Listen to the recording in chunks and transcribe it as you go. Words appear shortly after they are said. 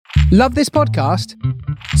Love this podcast?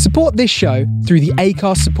 Support this show through the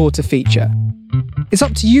Acast supporter feature. It's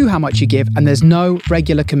up to you how much you give, and there's no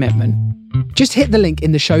regular commitment. Just hit the link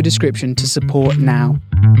in the show description to support now.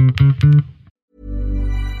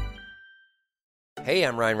 Hey,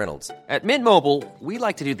 I'm Ryan Reynolds. At Mint Mobile, we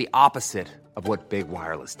like to do the opposite of what Big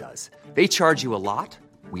Wireless does. They charge you a lot,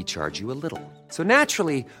 we charge you a little. So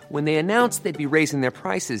naturally, when they announced they'd be raising their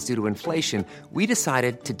prices due to inflation, we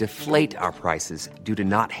decided to deflate our prices due to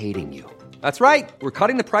not hating you. That's right. We're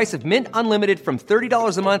cutting the price of Mint Unlimited from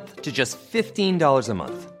 $30 a month to just $15 a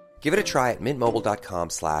month. Give it a try at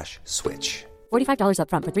mintmobile.com/switch. $45 up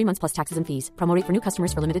front for 3 months plus taxes and fees. Promo rate for new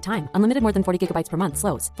customers for limited time. Unlimited more than 40 gigabytes per month.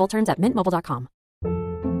 Slows full terms at mintmobile.com.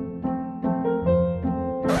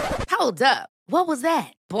 Hold up. What was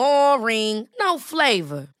that? Boring. No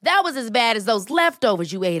flavor. That was as bad as those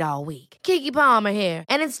leftovers you ate all week. Keke Palmer here.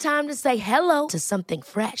 And it's time to say hello to something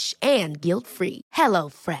fresh and guilt-free. Hello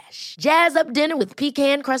Fresh. Jazz up dinner with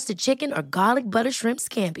pecan-crusted chicken or garlic butter shrimp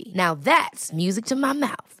scampi. Now that's music to my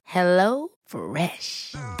mouth. Hello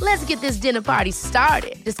Fresh. Let's get this dinner party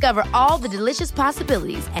started. Discover all the delicious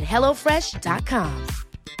possibilities at hellofresh.com.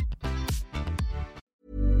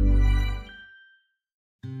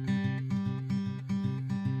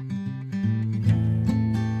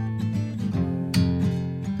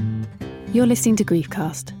 You're listening to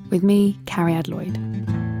Griefcast with me, Carrie Adloyd.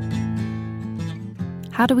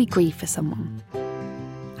 How do we grieve for someone?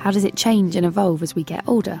 How does it change and evolve as we get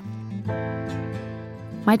older?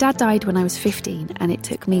 My dad died when I was 15, and it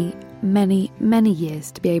took me many, many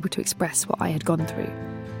years to be able to express what I had gone through.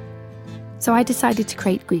 So I decided to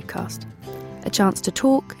create Griefcast, a chance to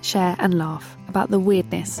talk, share and laugh about the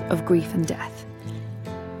weirdness of grief and death.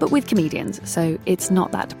 But with comedians, so it's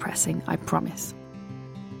not that depressing, I promise.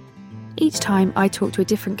 Each time I talk to a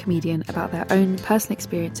different comedian about their own personal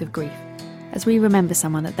experience of grief, as we remember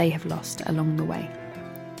someone that they have lost along the way.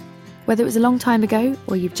 Whether it was a long time ago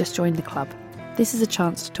or you've just joined the club, this is a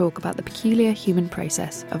chance to talk about the peculiar human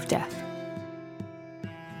process of death.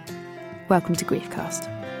 Welcome to Griefcast.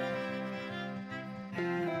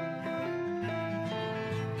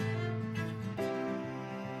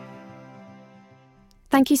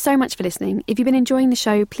 Thank you so much for listening. If you've been enjoying the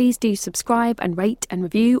show, please do subscribe and rate and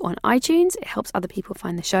review on iTunes. It helps other people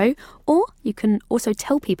find the show. Or you can also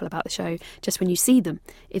tell people about the show just when you see them,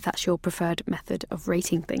 if that's your preferred method of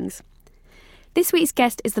rating things. This week's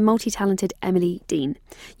guest is the multi-talented Emily Dean.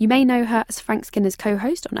 You may know her as Frank Skinner's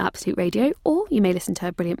co-host on Absolute Radio, or you may listen to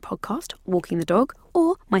her brilliant podcast, Walking the Dog,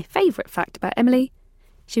 or my favourite fact about Emily,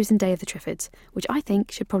 she was in Day of the Triffids, which I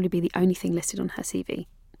think should probably be the only thing listed on her CV.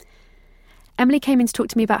 Emily came in to talk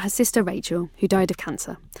to me about her sister Rachel, who died of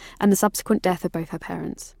cancer, and the subsequent death of both her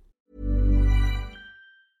parents.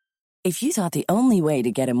 If you thought the only way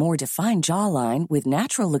to get a more defined jawline with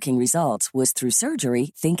natural-looking results was through surgery,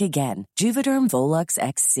 think again. Juvederm Volux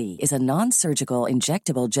XC is a non-surgical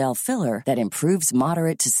injectable gel filler that improves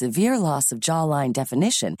moderate to severe loss of jawline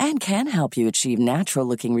definition and can help you achieve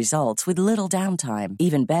natural-looking results with little downtime.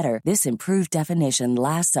 Even better, this improved definition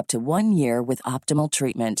lasts up to 1 year with optimal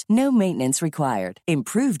treatment. No maintenance required.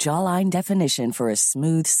 Improve jawline definition for a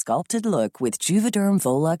smooth, sculpted look with Juvederm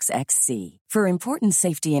Volux XC. For important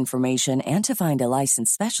safety information and to find a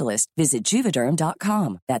licensed specialist, visit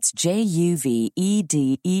Juvederm.com. That's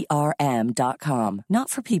Juvederm.com. Not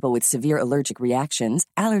for people with severe allergic reactions,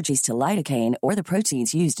 allergies to lidocaine, or the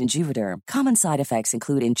proteins used in Juvederm. Common side effects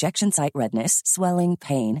include injection site redness, swelling,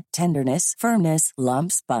 pain, tenderness, firmness,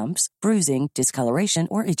 lumps, bumps, bruising, discoloration,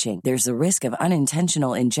 or itching. There's a risk of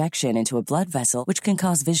unintentional injection into a blood vessel, which can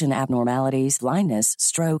cause vision abnormalities, blindness,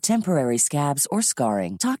 stroke, temporary scabs, or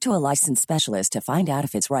scarring. Talk to a licensed specialist to find out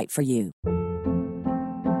if it's right for you.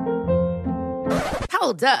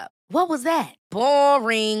 Hold up. What was that?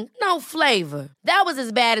 Boring. No flavor. That was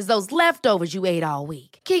as bad as those leftovers you ate all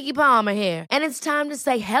week. Keke Palmer here. And it's time to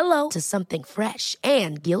say hello to something fresh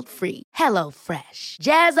and guilt-free. Hello Fresh.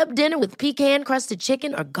 Jazz up dinner with pecan-crusted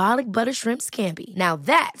chicken or garlic butter shrimp scampi. Now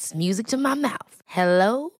that's music to my mouth.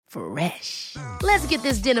 Hello Fresh. Let's get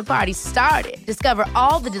this dinner party started. Discover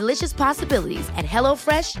all the delicious possibilities at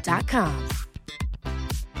hellofresh.com.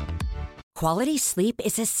 Quality sleep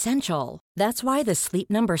is essential. That's why the Sleep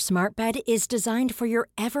Number Smart Bed is designed for your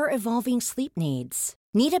ever-evolving sleep needs.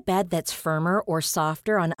 Need a bed that's firmer or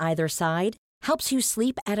softer on either side? Helps you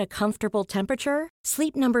sleep at a comfortable temperature?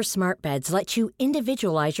 Sleep Number Smart Beds let you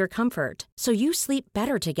individualize your comfort, so you sleep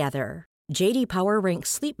better together. J.D. Power ranks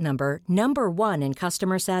Sleep Number number 1 in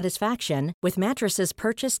customer satisfaction with mattresses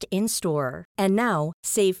purchased in-store. And now,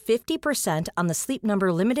 save 50% on the Sleep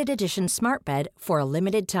Number Limited Edition Smart Bed for a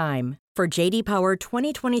limited time. For JD Power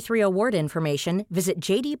 2023 award information, visit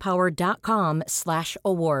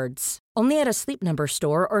jdpower.com/awards. Only at a Sleep Number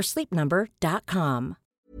store or sleepnumber.com.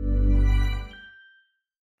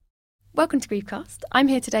 Welcome to Griefcast. I'm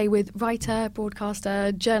here today with writer,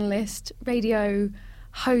 broadcaster, journalist, radio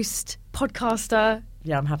host, podcaster.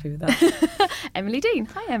 Yeah, I'm happy with that. Emily Dean.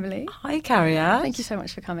 Hi, Emily. Hi, Carrier. Thank you so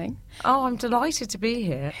much for coming. Oh, I'm delighted to be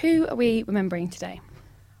here. Who are we remembering today?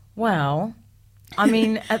 Well, I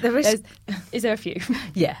mean, at the risk... Is there a few?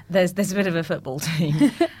 Yeah, there's a bit of a football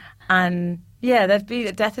team. And yeah,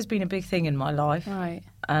 death has been a big thing in my life. Right.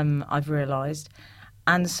 I've realised.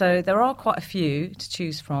 And so there are quite a few to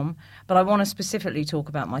choose from, but I want to specifically talk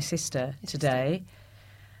about my sister today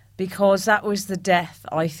because that was the death,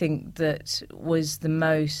 I think, that was the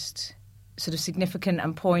most sort of significant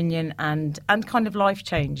and poignant and kind of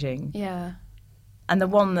life-changing. Yeah. And the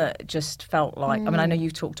one that just felt like, I mean, I know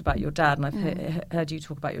you've talked about your dad, and I've heard you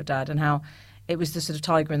talk about your dad and how it was the sort of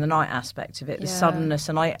tiger in the night aspect of it, the suddenness.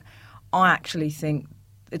 And I actually think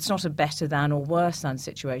it's not a better than or worse than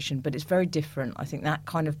situation, but it's very different. I think that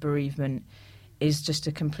kind of bereavement is just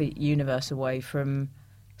a complete universe away from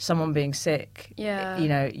someone being sick. Yeah. You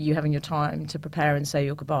know, you having your time to prepare and say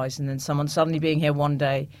your goodbyes, and then someone suddenly being here one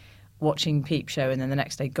day watching Peep Show and then the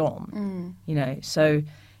next day gone. You know, so...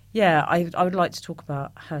 Yeah, I would like to talk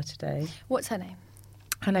about her today. What's her name?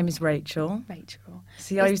 Her name is Rachel. Rachel.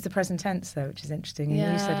 See, I used the present tense, though, which is interesting.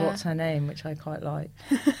 And you said, what's her name, which I quite like.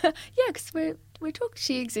 Yeah, because we're talking,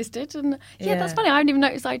 she existed. And yeah, that's funny. I haven't even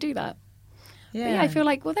noticed I do that. Yeah. But yeah, I feel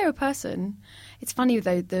like, well, they're a person. It's funny,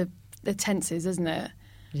 though, the tenses, isn't it?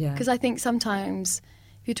 Yeah. Because I think sometimes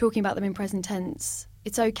if you're talking about them in present tense,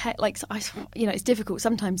 it's okay. Like, it's difficult.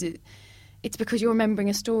 Sometimes it's because you're remembering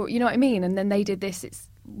a story. You know what I mean? And then they did this. It's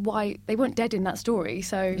why they weren't dead in that story.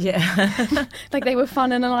 So yeah, like they were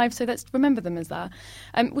fun and alive. So let's remember them as that.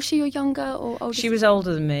 Was she your younger or older? She was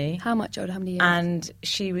older than me. How much older? How many years? And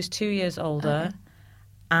she was 2 years older. Okay.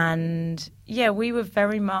 And yeah, we were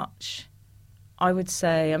very much, I would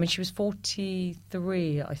say, I mean, she was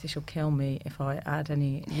 43. I think she'll kill me if I add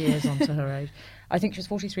any years onto her age. I think she was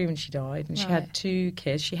 43 when she died, and she had 2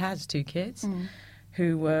 kids. She has 2 kids.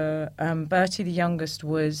 Who were Bertie, the youngest,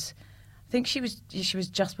 was, I think she was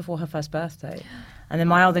just before her first birthday, and then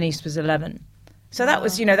my other niece was 11. So that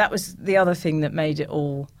was, that was the other thing that made it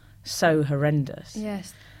all so horrendous.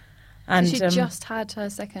 Yes. And so she just had her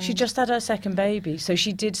second. She just had her second baby. So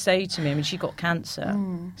she did say to me, I mean, she got cancer.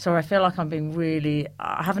 So I feel like I'm being really,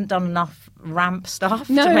 I haven't done enough ramp stuff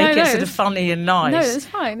to make it sort of funny and nice. No, it's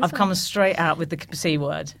fine. I've come straight out with the C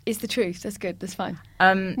word. It's the truth. That's good. That's fine.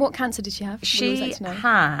 What cancer did she have? She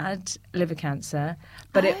had liver cancer,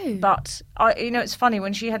 but it's funny,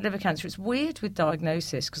 when she had liver cancer, it's weird with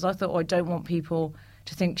diagnosis, because I thought, I don't want people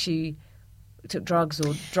to think she took drugs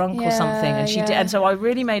or drunk or something, and she did. And so I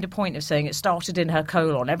really made a point of saying it started in her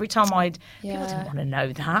colon. Every time people didn't want to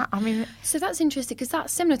know that. I mean, so that's interesting, because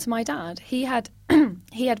that's similar to my dad. He had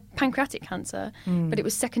pancreatic cancer, but it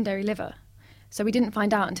was secondary liver, so we didn't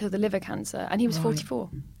find out until the liver cancer, and he was 44.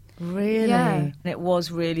 Really? Yeah. And it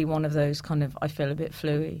was really one of those kind of, I feel a bit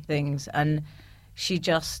fluey things, and she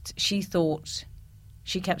thought.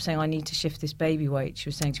 She kept saying, I need to shift this baby weight, she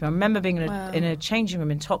was saying to me. I remember being in a changing room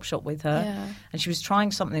in Topshop with her, and she was trying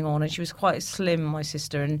something on, and she was quite slim, my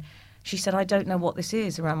sister, and she said, I don't know what this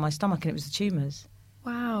is around my stomach, and it was the tumours.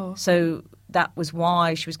 Wow. So that was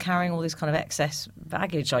why she was carrying all this kind of excess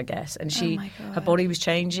baggage, I guess, and her body was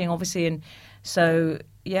changing, obviously, and so,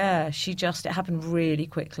 yeah, it happened really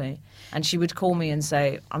quickly. And she would call me and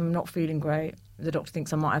say, I'm not feeling great. The doctor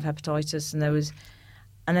thinks I might have hepatitis,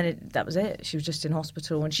 and then that was it. She was just in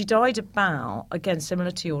hospital. And she died about, again,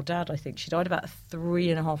 similar to your dad, I think. She died about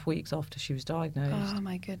 3.5 weeks after she was diagnosed. Oh,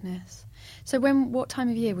 my goodness. So what time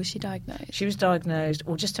of year was she diagnosed? She was diagnosed,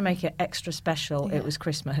 or just to make it extra special, it was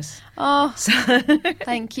Christmas. Oh,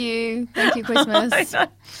 thank you. Thank you, Christmas.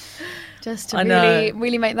 Just to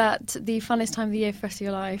really make that the funnest time of the year for the rest of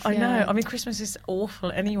your life. I know. I mean, Christmas is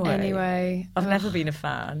awful anyway. I've never been a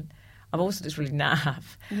fan. I've also just really naff.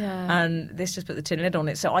 Yeah. And this just put the tin lid on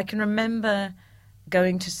it. So I can remember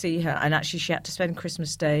going to see her, and actually she had to spend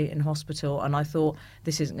Christmas Day in hospital, and I thought,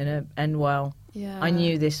 this isn't going to end well. Yeah. I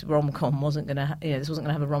knew this rom-com wasn't going to, this wasn't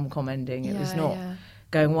going to have a rom-com ending. It was not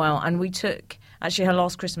going well. And we took, actually her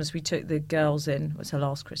last Christmas, we took the girls in. It was her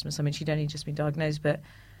last Christmas. I mean, she'd only just been diagnosed,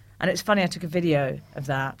 and it's funny, I took a video of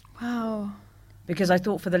that. Wow. Because I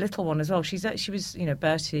thought for the little one as well, she was,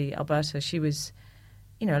 Bertie, Alberta, she was,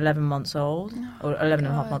 11 months old, or 11 and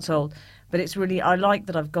a half months old. But it's really, I like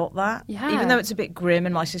that I've got that. Yeah. Even though it's a bit grim,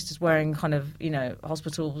 and my sister's wearing kind of,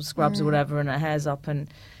 hospital scrubs or whatever, and her hair's up, and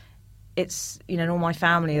it's, you know, and all my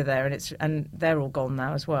family are there, and they're all gone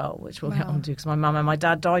now as well, which we'll get on to, because my mum and my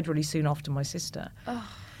dad died really soon after my sister. Oh.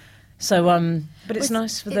 So, but it's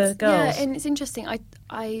nice for the girls. Yeah, and it's interesting.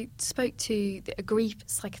 I spoke to a grief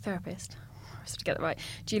psychotherapist, to get that right,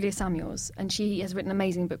 Julia Samuels, and she has written an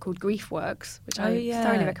amazing book called Grief Works, which I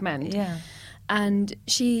thoroughly recommend. Yeah. And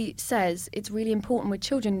she says it's really important with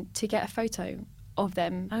children to get a photo of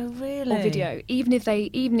them. Oh, really? Or video, even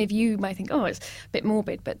if you might think, oh, it's a bit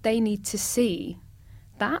morbid, but they need to see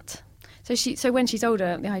that. So when she's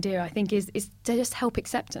older, the idea, I think, is to just help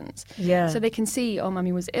acceptance. Yeah. So they can see, oh,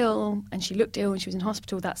 mummy was ill and she looked ill and she was in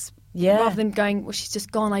hospital. That's rather than going, well, she's just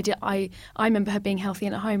gone. I remember her being healthy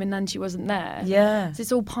and at home, and then she wasn't there. Yeah. So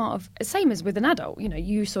it's all part of, same as with an adult. You know,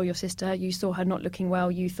 you saw your sister, you saw her not looking well,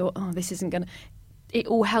 you thought, oh, this isn't going to. It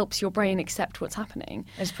all helps your brain accept what's happening.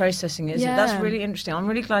 It's processing it. Yeah. That's really interesting. I'm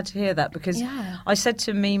really glad to hear that, because I said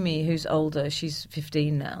to Mimi, who's older, she's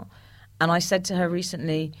 15 now, and I said to her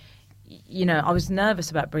recently, you know, I was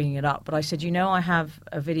nervous about bringing it up, but I said, you know, I have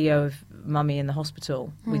a video of Mummy in the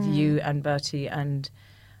hospital with you and Bertie and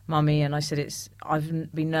Mummy, and I said,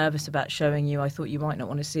 I've been nervous about showing you. I thought you might not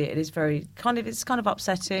want to see it. It is it's kind of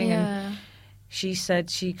upsetting. Yeah. And she said,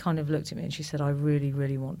 she kind of looked at me and she said, I really,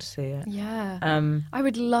 really want to see it. Yeah. I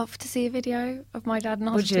would love to see a video of my dad in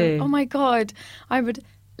the hospital. Would you? Oh my God. I would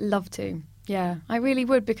love to. Yeah, I really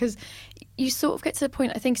would, because you sort of get to the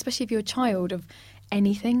point, I think, especially if you're a child, of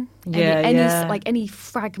anything, any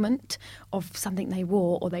fragment of something they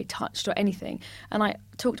wore or they touched or anything. And I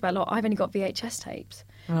talked about a lot. I've only got VHS tapes,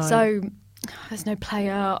 so there's no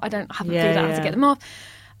player. I haven't figured out how to get them off.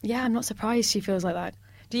 Yeah, I'm not surprised she feels like that.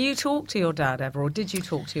 Do you talk to your dad ever, or did you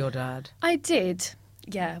talk to your dad? I did.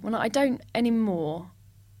 Yeah. Well, I don't anymore.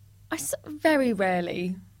 Very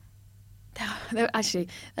rarely. Actually,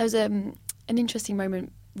 there was an interesting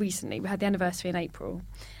moment recently. We had the anniversary in April,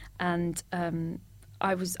 and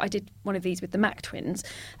I did one of these with the Mac twins,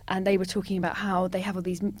 and they were talking about how they have all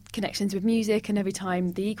these connections with music, and every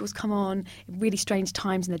time the Eagles come on, really strange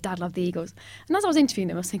times, and their dad loved the Eagles. And as I was interviewing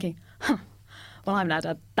them, I was thinking, well, I've not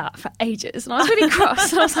had that for ages. And I was really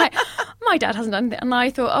cross. And I was like, my dad hasn't done anything. And I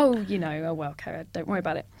thought, well, Cara, don't worry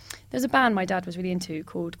about it. There's a band my dad was really into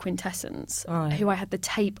called Quintessence, who I had the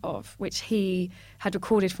tape of, which he had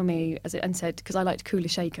recorded for me and said, because I liked Kula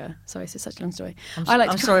Shaker. Sorry, this is such a long story.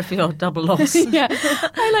 I'm sorry for your double loss. Yeah.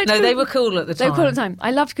 They were cool at the time. They were cool at the time. I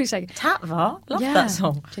loved Kula Shaker. Tatva, loved that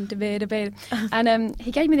song. And he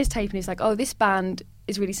gave me this tape and he's like, oh, this band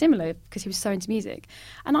is really similar, because he was so into music.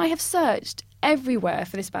 And I have searched everywhere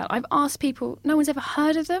for this band. I've asked people, no one's ever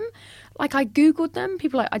heard of them. Like, I Googled them,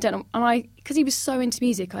 people like, I don't know. And because he was so into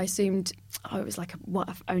music, I assumed, it was like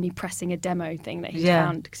only pressing a demo thing that he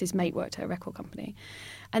found, because his mate worked at a record company.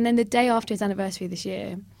 And then the day after his anniversary this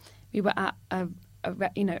year, we were at a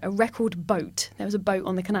record boat. There was a boat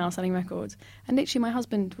on the canal selling records. And literally my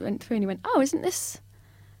husband went through and he went, oh, isn't this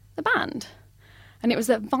the band? And it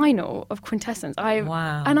was a vinyl of Quintessence.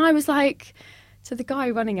 Wow. And I was like, so the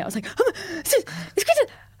guy running it, I was like, oh, it's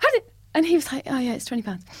Quintessence. And he was like, oh yeah, it's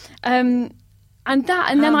 £20. And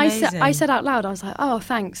then I said out loud, I was like, oh,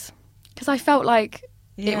 thanks. Because I felt like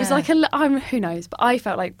it was like who knows, but I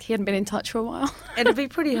felt like he hadn't been in touch for a while. It'd be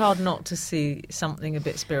pretty hard not to see something a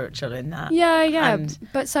bit spiritual in that. Yeah.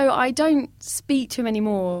 But so I don't speak to him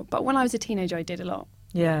anymore. But when I was a teenager, I did a lot.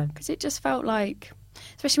 Yeah. Because it just felt like,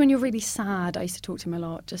 especially when you're really sad, I used to talk to him a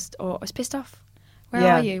lot. Or I was pissed off. Where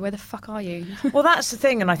are you? Where the fuck are you? Well, that's the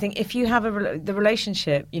thing. And I think if you have the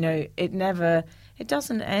relationship, you know, it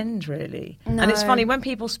doesn't end really. No. And it's funny, when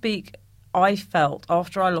people speak, I felt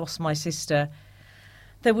after I lost my sister,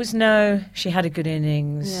 she had a good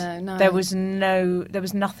innings. Yeah, no. There was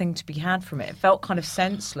nothing to be had from it. It felt kind of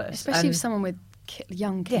senseless. Especially with someone with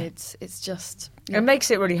young kids, it's just... Yeah. It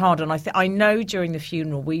makes it really hard, and I know during the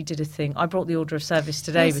funeral we did a thing. I brought the Order of Service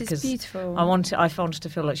today because it's beautiful. I wanted to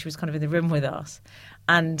feel like she was kind of in the room with us.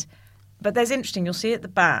 But there's interesting. You'll see at the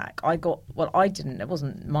back. I didn't. It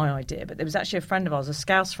wasn't my idea, but there was actually a friend of ours, a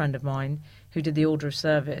Scouse friend of mine, who did the Order of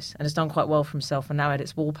Service and has done quite well for himself, and now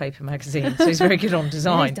edits Wallpaper magazine. So he's very good on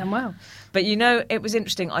design. Yeah, he's done well. But you know, it was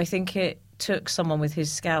interesting. I think it took someone with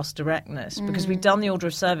his Scouse directness, because we'd done the Order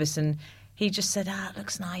of Service and he just said, it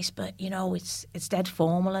looks nice, but, you know, it's dead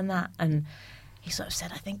formal and that. And he sort of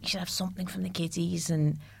said, I think you should have something from the kiddies.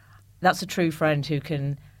 And that's a true friend who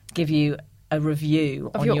can give you a review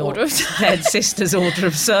of on your dead sister's Order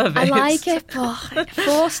of Service. I like it, but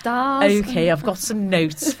 4 stars. Okay, I've got some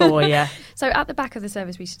notes for you. So at the back of the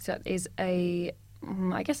service we should set is a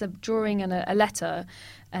I guess, a drawing and a letter,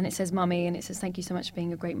 and it says "Mummy," and it says "Thank you so much for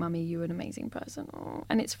being a great mummy. You're an amazing person." Oh.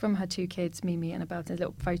 And it's from her 2 kids, Mimi and Annabelle. There's a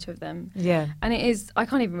little photo of them. Yeah. And it is. I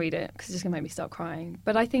can't even read it because it's just gonna make me start crying.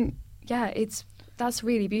 But I think, that's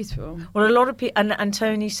really beautiful. Well, a lot of people, and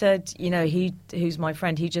Tony said, who's my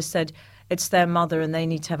friend, he just said it's their mother and they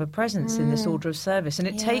need to have a presence in this order of service. And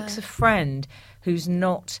it takes a friend who's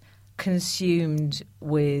not consumed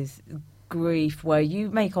with grief, where you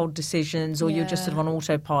make odd decisions or you're just sort of on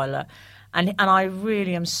autopilot. And I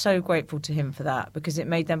really am so grateful to him for that, because it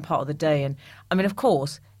made them part of the day. And I mean, of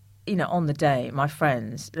course, on the day, my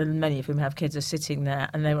friends, and many of whom have kids, are sitting there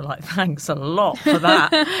and they were like, thanks a lot for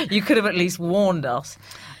that. You could have at least warned us.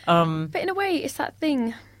 But in a way, it's that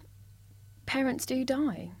thing, parents do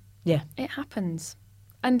die. Yeah. It happens.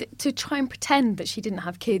 And to try and pretend that she didn't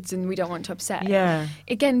have kids and we don't want to upset,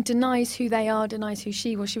 again, denies who they are, denies who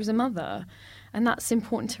she was. She was a mother. And that's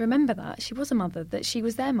important to remember, that she was a mother, that she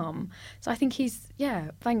was their mum. So I think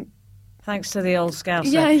thanks to the old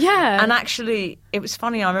Scouser. Yeah. And actually, it was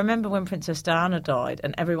funny. I remember when Princess Diana died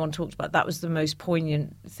and everyone talked about that. Was the most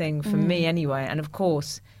poignant thing for me anyway. And of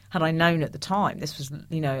course, had I known at the time, this was,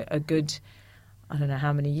 a good, I don't know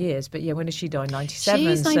how many years, but when did she die? 97.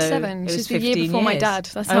 She's 97. So She's the year before my dad.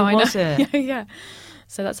 That's how I know. Was it? Yeah.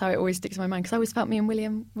 So that's how it always sticks in my mind, because I always felt me and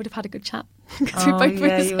William would have had a good chat. Because we both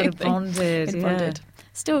the same would have bonded. Bonded.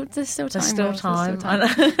 There's still time. There's still time.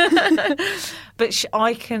 But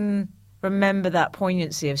I can remember that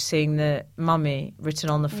poignancy of seeing the mummy written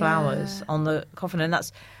on the flowers on the coffin, and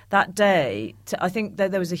that's that day. I think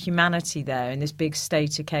that there was a humanity there in this big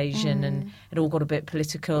state occasion, and it all got a bit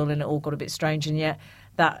political and it all got a bit strange, and yet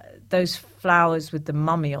those flowers with the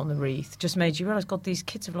mummy on the wreath just made you realise, God, these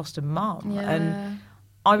kids have lost a mum. And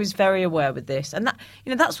I was very aware with this, and that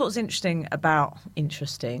that's what's interesting. I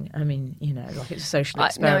mean, like it's a social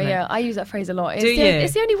experiment. I use that phrase a lot. Do you?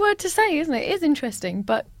 It's the only word to say, isn't it? It is interesting,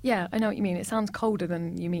 but I know what you mean. It sounds colder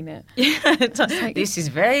than you mean it. Yeah, this is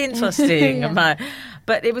very interesting.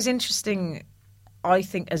 But it was interesting, I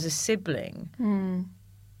think, as a sibling,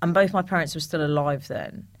 and both my parents were still alive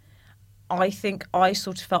then. I think I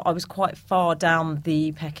sort of felt I was quite far down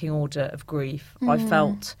the pecking order of grief. I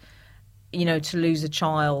felt, to lose a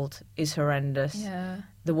child is horrendous. Yeah.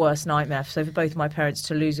 The worst nightmare. So for both my parents,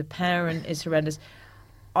 to lose a parent is horrendous.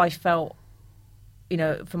 I felt,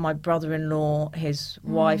 for my brother-in-law, his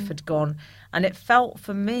wife had gone. And it felt,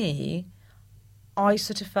 for me, I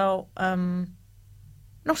sort of felt, not in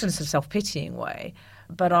a sort of self-pitying way,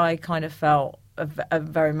 but I kind of felt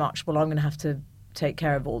very much, well, I'm going to have to take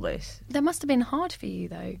care of all this. That must have been hard for you,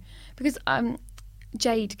 though, because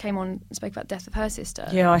Jade came on and spoke about the death of her sister.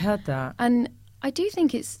 Yeah, I heard that. And I do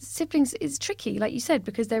think siblings is tricky, like you said,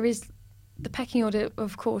 because there is the pecking order,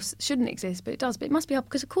 of course, shouldn't exist, but it does. But it must be up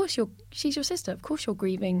because, of course, she's your sister. Of course, you're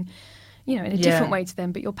grieving, in a different way to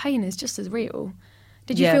them, but your pain is just as real.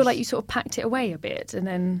 Did you feel like you sort of packed it away a bit and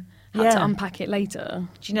then had to unpack it later?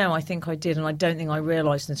 Do you know, I think I did, and I don't think I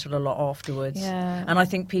realised until a lot afterwards. Yeah. And I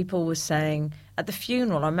think people were saying, at the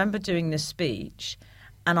funeral, I remember doing this speech,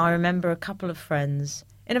 and I remember a couple of friends,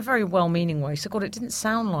 in a very well-meaning way, said, God, it didn't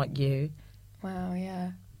sound like you. Wow,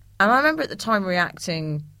 yeah. And I remember at the time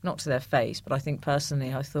reacting, not to their face, but I think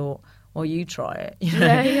personally I thought, well, you try it.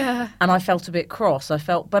 Yeah. And I felt a bit cross.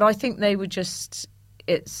 But I think they were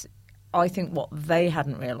I think what they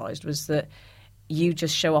hadn't realised was that you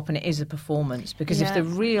just show up and it is a performance, because if the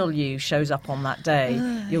real you shows up on that day,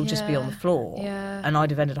 you'll just be on the floor. Yeah. And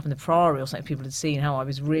I'd have ended up in the Priory or something. People had seen how I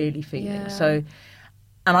was really feeling. Yeah. So,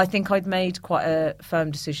 and I think I'd made quite a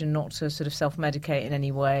firm decision not to sort of self-medicate in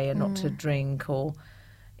any way and not to drink or,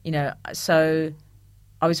 so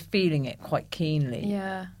I was feeling it quite keenly.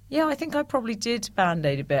 Yeah. Yeah, I think I probably did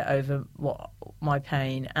Band-Aid a bit over my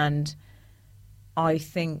pain, and I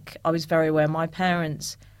think I was very aware my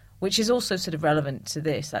parents, which is also sort of relevant to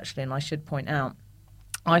this, actually, and I should point out,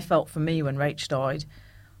 I felt for me when Rach died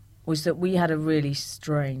was that we had a really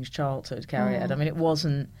strange childhood, Carrie-Ed. I mean, it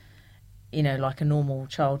wasn't, like a normal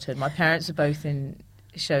childhood. My parents are both in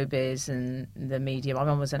showbiz and the media. My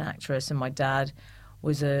mum was an actress and my dad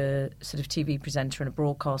was a sort of TV presenter and a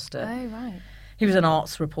broadcaster. Oh, right. He was an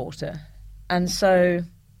arts reporter. And so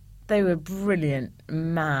they were brilliant,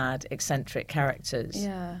 mad, eccentric characters.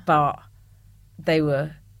 Yeah. But it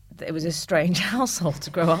was a strange household to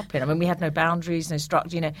grow up in. I mean, we had no boundaries, no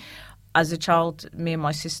structure. As a child, me and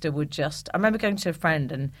my sister would I remember going to a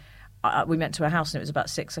friend and we went to a house and it was about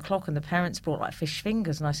 6:00 and the parents brought like fish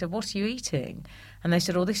fingers and I said, what are you eating? And they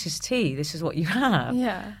said, oh, this is tea. This is what you have.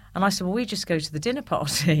 Yeah. And I said, well, we just go to the dinner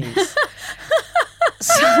parties.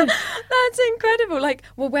 That's incredible. Like,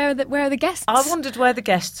 well, where are the guests? I wondered where the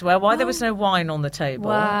guests were, why there was no wine on the table.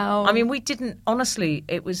 Wow. I mean, we didn't, honestly,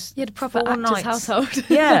 it was You had a proper 4 actor's nights. household.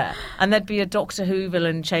 Yeah. And there'd be a Doctor Who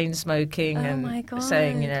villain chain smoking and my God.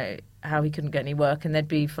 saying, how he couldn't get any work. And there'd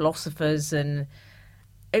be philosophers, and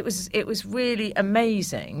it was really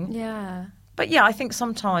amazing. Yeah. But yeah, I think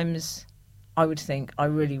sometimes I would think I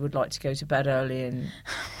really would like to go to bed early and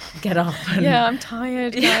get up. And, Yeah, I'm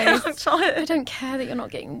tired, guys. Yeah, I'm tired. I don't care that you're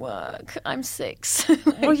not getting work. I'm 6.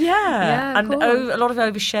 Well, yeah. And of course. a lot of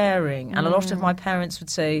oversharing. And a lot of my parents would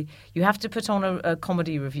say, you have to put on a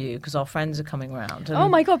comedy review because our friends are coming round. And, Oh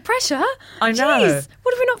my God, pressure! I know. Jeez,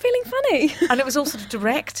 what if we're not feeling funny? and it was all sort of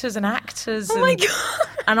directors and actors. Oh my God.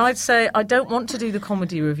 And I'd say, I don't want to do the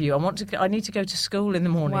comedy review. I need to go to school in the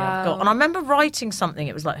morning. Wow. And I remember writing something.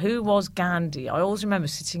 It was like, who was Gandhi? I always remember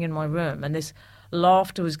sitting in my room and this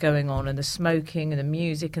laughter was going on and the smoking and the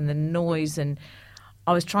music and the noise, and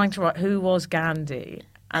I was trying to write who was Gandhi.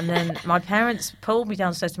 And then my parents pulled me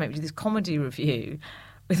downstairs to make me do this comedy review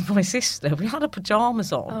with my sister. We had our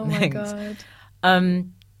pyjamas on. Oh my things. God.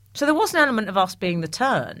 So there was an element of us being the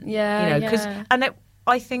turn. Yeah, And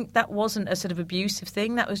I think that wasn't a sort of abusive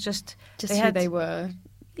thing. That was just who they were.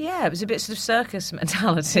 Yeah, it was a bit sort of circus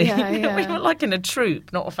mentality. Yeah, yeah. We were like in a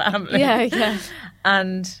troupe, not a family. Yeah.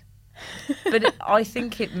 But I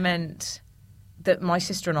think it meant that my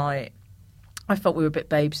sister and I felt we were a bit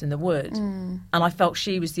babes in the wood. And I felt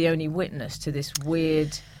she was the only witness to this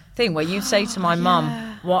weird thing where you'd say to my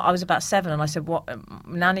mum, well, I was about 7, and I said, what?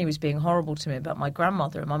 Nanny was being horrible to me about my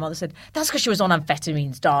grandmother. And my mother said, that's because she was on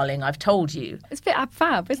amphetamines, darling, I've told you. It's a bit ab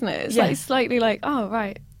fab, isn't it? It's like slightly like, oh,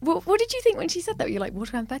 right. What did you think when she said that? Were you like,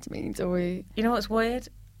 what are amphetamines? Or were you... You know what's weird?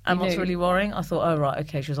 And You what's knew. really worrying? I thought, oh, right,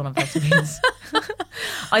 okay, she was on amphetamines.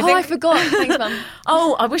 I forgot. Thanks, Mum.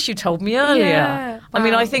 Oh, I wish you told me earlier. Yeah, I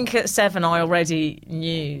mean, wow. I think at 7 I already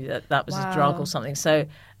knew that was a drug or something. So,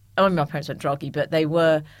 I mean, my parents weren't druggy, but they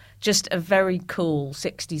were just a very cool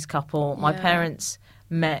 60s couple. My parents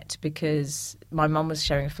met because my mum was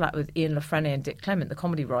sharing a flat with Ian La Frenais and Dick Clement, the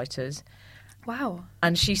comedy writers. Wow.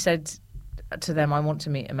 And she said to them, I want to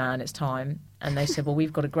meet a man, it's time. And they said, well,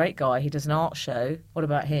 we've got a great guy. He does an art show. What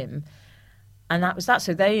about him? And that was that.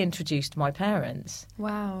 So they introduced my parents.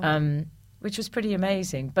 Wow. Which was pretty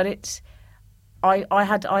amazing. But I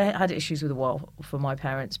had issues with the wall for my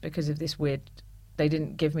parents because of this weird. They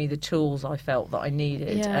didn't give me the tools I felt that I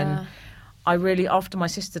needed, and I really, after my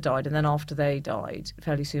sister died, and then after they died,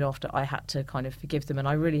 fairly soon after, I had to kind of forgive them, and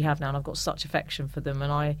I really have now, and I've got such affection for them,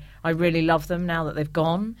 and I really love them now that they've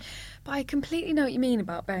gone. But I completely know what you mean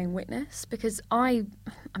about bearing witness, because I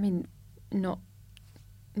mean, not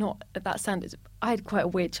at that standard. I had quite a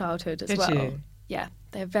weird childhood as Did well. you? Yeah,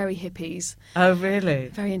 they're very hippies, Oh, really?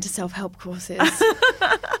 very into self-help courses,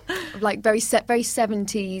 like very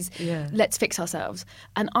 70s. Yeah. Let's fix ourselves.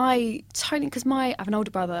 And I totally, because I have an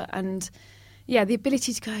older brother, and yeah, the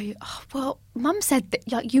ability to go, oh, well, Mum said that,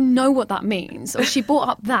 like, you know what that means, or she brought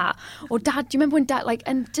up that, or Dad, do you remember when Dad, like,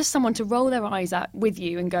 and just someone to roll their eyes at with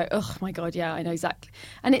you and go, oh my God, yeah, I know exactly.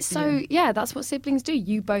 And it's so, that's what siblings do.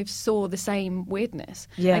 You both saw the same weirdness.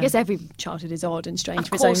 Yeah. I guess every childhood is odd and strange Of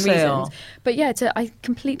for its own course they reasons. are. But yeah, I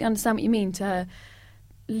completely understand what you mean, to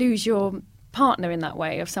lose your partner in that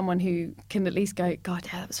way, of someone who can at least go, God,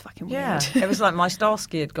 yeah, that was fucking weird. Yeah, it was like my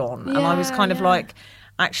Starsky had gone, and I was kind of Yeah. like,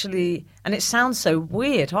 actually, and it sounds so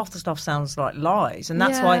weird. Half the stuff sounds like lies, and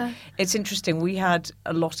that's Yeah. why it's interesting. We had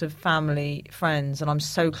a lot of family friends, and I'm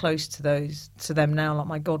so close to them now. Like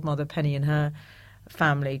my godmother Penny and her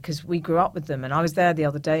family, because we grew up with them, and I was there the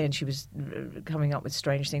other day, and she was coming up with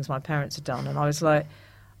strange things my parents had done, and I was like,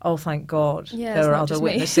 oh, thank God, Yeah, there it's are not other just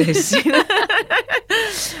me. witnesses.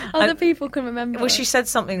 Other people can remember. Well, she said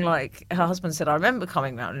something like, her husband said, I remember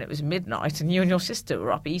coming round and it was midnight and you and your sister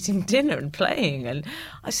were up eating dinner and playing. And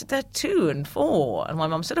I said, they're 2 and 4. And my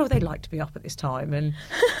mum said, oh, they like to be up at this time. And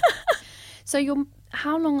So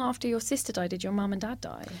how long after your sister died did your mum and dad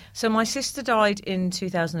die? so my sister died in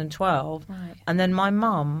 2012. Right. And then my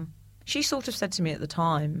mum, she sort of said to me at the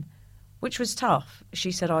time, which was tough,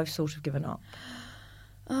 she said, I've sort of given up.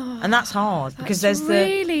 And that's hard because That's there's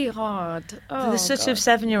really hard. Oh, the sort God. of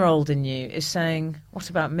 7-year-old in you is saying, what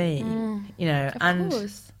about me? You know, Of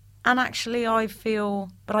course. And actually, I feel,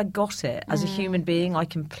 but I got it. As a human being, I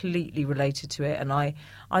completely related to it. And I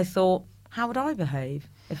thought, how would I behave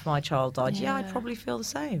if my child died? Yeah, I'd probably feel the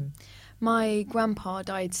same. My grandpa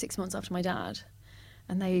died 6 months after my dad,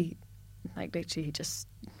 and they, like, literally just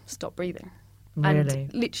stopped breathing. Really?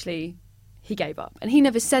 And literally, he gave up. And he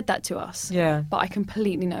never said that to us. Yeah. But I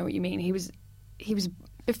completely know what you mean. He was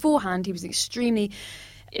beforehand, he was an extremely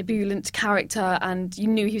ebullient character, and you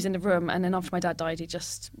knew he was in the room. And then after my dad died, he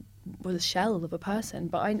just was a shell of a person.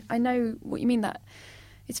 But I know what you mean, that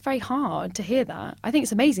it's very hard to hear that. I think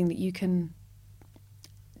it's amazing that you can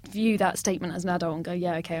view that statement as an adult and go,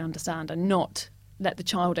 yeah, okay, I understand, and not let the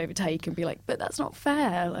child overtake and be like, but that's not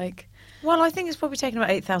fair. Like, well, I think it's probably taken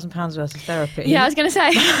about £8,000 worth of therapy. Yeah, I was going to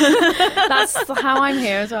say that's how I'm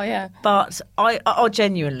here as well. Yeah, but I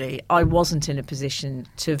genuinely, I wasn't in a position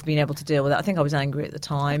to have been able to deal with it. I think I was angry at the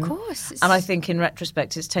time, of course, and I think in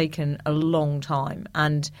retrospect, it's taken a long time.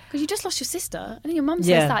 And because you just lost your sister, and your mum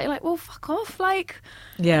says that, you're like, well, fuck off. Like,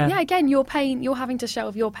 yeah. Again, your pain, you're having to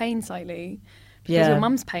shelve your pain slightly. Because your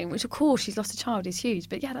mum's pain, which of course she's lost a child, is huge.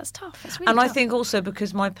 But yeah, that's tough. That's really tough. I think also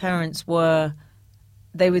because my parents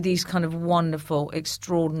they were these kind of wonderful,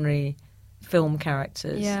 extraordinary film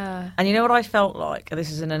characters. Yeah. And you know what I felt like? This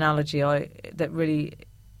is an analogy that really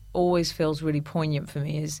always feels really poignant for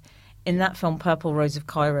me, is in that film Purple Rose of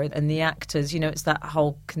Cairo, and the actors, it's that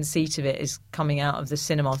whole conceit of it is coming out of the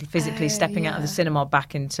cinema, physically stepping out of the cinema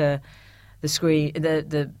back into the screen,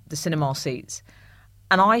 the cinema seats.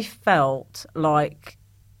 And I felt like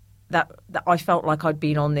that I felt like I'd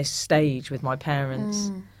been on this stage with my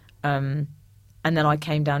parents. And then I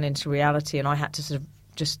came down into reality, and I had to sort of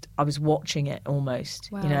I was watching it almost.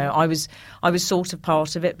 Wow. I was sort of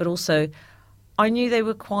part of it, but also I knew they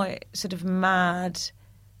were quite sort of mad,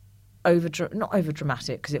 not over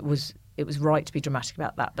dramatic, because it was right to be dramatic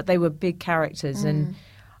about that, but they were big characters, and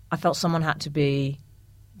I felt someone had to be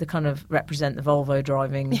the kind of represent the Volvo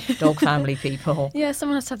driving dog family people. Yeah,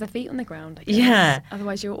 someone has to have their feet on the ground, I guess. Yeah.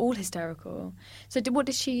 Otherwise you're all hysterical. So what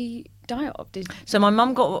did she die of? So my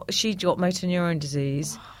mum got motor neurone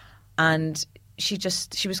disease, and she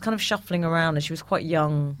was kind of shuffling around, and she was quite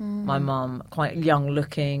young, my mum, quite young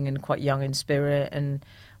looking and quite young in spirit, and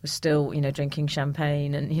was still, drinking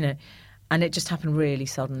champagne, and it just happened really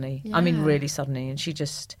suddenly. Yeah. I mean, really suddenly. And she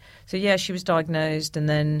was diagnosed, and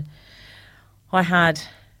then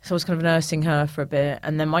so I was kind of nursing her for a bit.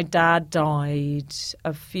 And then my dad died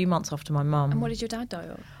a few months after my mum. And what did your dad die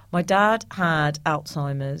of? My dad had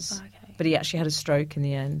Alzheimer's, but he actually had a stroke in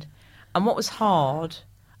the end. And what was hard,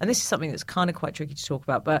 and this is something that's kind of quite tricky to talk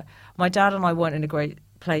about, but my dad and I weren't in a great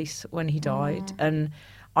place when he died. And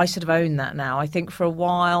I sort of own that now. I think for a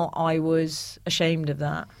while I was ashamed of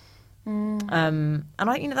that. And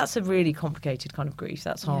that's a really complicated kind of grief.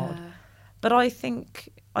 That's hard. Yeah. But I think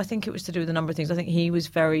it was to do with a number of things. I think he was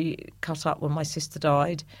very cut up when my sister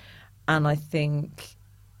died, and I think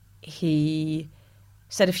he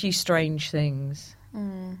said a few strange things. Do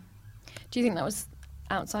you think that was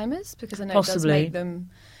Alzheimer's? Because I know Possibly.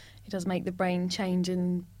 it does make the brain change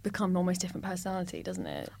and become almost different personality, doesn't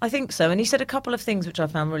it? I think so. And he said a couple of things which I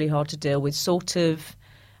found really hard to deal with, sort of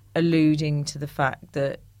alluding to the fact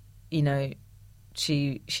that,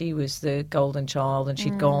 she was the golden child and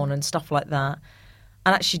she'd gone and stuff like that.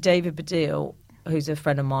 And actually David Baddiel, who's a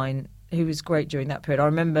friend of mine, who was great during that period, I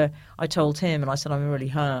remember I told him and I said, I'm really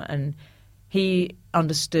hurt. And he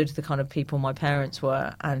understood the kind of people my parents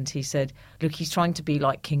were, and he said, look, he's trying to be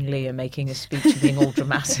like King Lear, making a speech and being all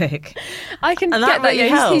dramatic. I can and get that. really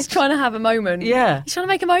Yeah, he's trying to have a moment. Yeah. He's trying to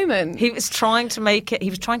make a moment. He was trying to make it, he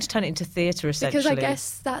was trying to turn it into theatre, essentially. Because I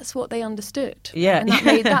guess that's what they understood. Yeah.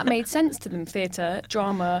 And that made sense to them. Theatre,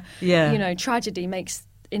 drama, tragedy makes,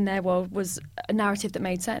 in their world, was a narrative that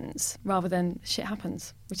made sense rather than shit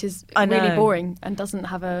happens, which is really boring and doesn't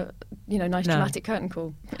have a nice dramatic curtain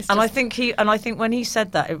call. I think when he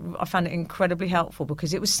said that, I found it incredibly helpful,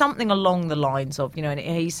 because it was something along the lines of, and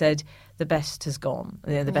he said the best has gone,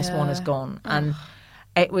 the best one has gone, and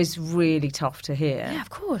it was really tough to hear. Yeah,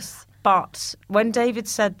 of course. But when David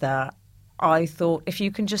said that, I thought, if you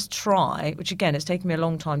can just try, which again, it's taken me a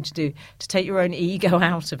long time to do, to take your own ego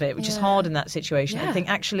out of it, which is hard in that situation. I think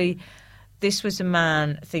actually this was a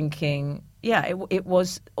man thinking, it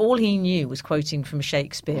was, all he knew was quoting from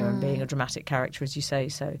Shakespeare and being a dramatic character, as you say.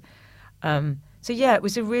 So it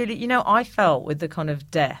was a really, I felt with the kind of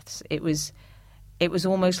deaths, it was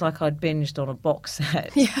almost like I'd binged on a box set.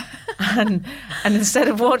 Yeah. And instead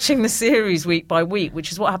of watching the series week by week,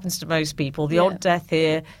 which is what happens to most people, the odd death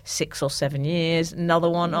here, 6 or 7 years, another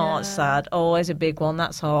one, oh, it's sad, oh, there's a big one,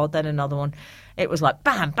 that's hard, then another one. It was like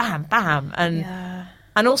bam, bam, bam.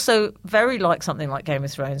 And also very like something like Game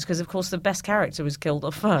of Thrones, because, of course, the best character was killed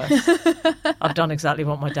off first. I've done exactly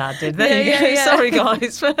what my dad did. There you go. Yeah. Sorry,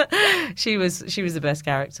 guys. she was the best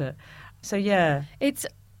character. So, yeah.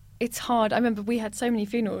 It's hard. I remember we had so many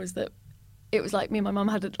funerals that it was like me and my mum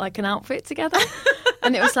had an outfit together.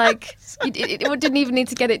 And it was like, it didn't even need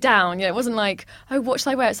to get it down. It wasn't like, oh, what should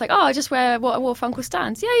I wear? It's like, oh, I just wear what I wore for Uncle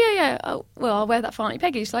Stan's. Yeah. Oh, well, I'll wear that for Auntie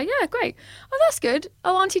Peggy. She's like, yeah, great. Oh, that's good.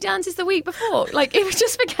 Oh, Auntie Dan's is the week before. Like, it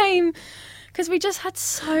just became because we just had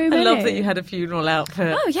so many. I love that you had a funeral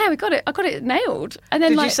outfit. Oh yeah, we got it. I got it nailed. And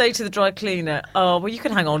then Did you say to the dry cleaner, "Oh, well, you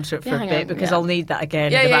can hang on to it for a bit because I'll need that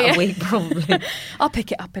again in about a week, probably." I'll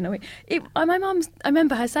pick it up in a week. My mum's. I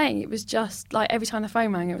remember her saying it was just like every time the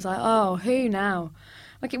phone rang, it was like, "Oh, who now?"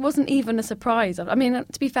 Like, it wasn't even a surprise. I mean,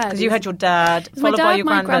 to be fair... Because you had your dad, followed by your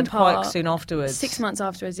granddad quite soon afterwards. 6 months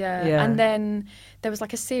afterwards, yeah. And then there was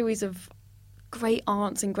like a series of great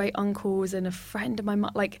aunts and great uncles and a friend of my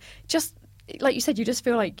mum. Like, just... Like you said, you just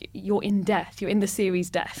feel like you're in death. You're in the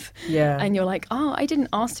series Death. Yeah. And you're like, oh, I didn't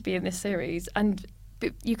ask to be in this series. And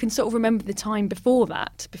you can sort of remember the time before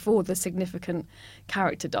that, before the significant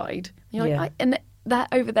character died. And you're like, that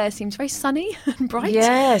over there seems very sunny and bright.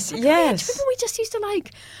 Yes, like, yes. Remember we just used to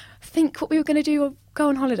like think what we were going to do or go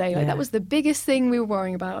on holiday. Like that was the biggest thing we were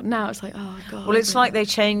worrying about. Now it's like, oh God. Well, it's like they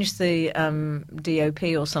changed the DOP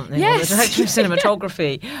or something, yes. or the director of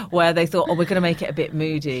cinematography, where they thought, oh, we're going to make it a bit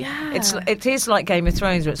moody. Yeah. It is like Game of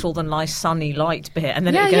Thrones, where it's all the nice sunny light bit, and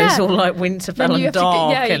then it goes all like Winterfell and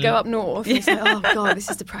dark. You go up north. And it's like, oh God,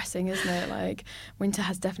 this is depressing, isn't it? Like winter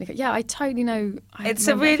has definitely. Yeah, I totally know. It's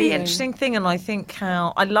a really interesting thing, and I think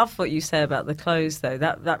how I love what you say about the clothes, though.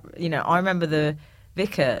 That I remember the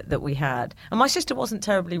vicar that we had, and my sister wasn't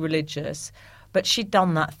terribly religious, but she'd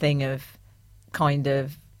done that thing of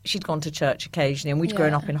she'd gone to church occasionally, and we'd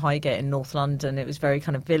grown up in Highgate in North London. It was very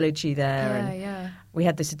kind of villagey there, we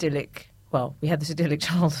had this idyllic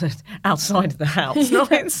childhood outside of the house, not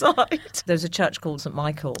inside. There's a church called St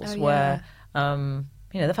Michael's where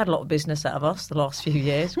they've had a lot of business out of us the last few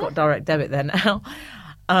years. We've got direct debit there now.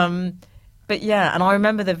 But yeah, and I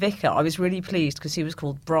remember the vicar. I was really pleased because he was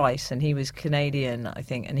called Bryce and he was Canadian, I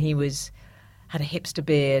think, and he had a hipster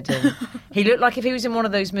beard and he looked like if he was in one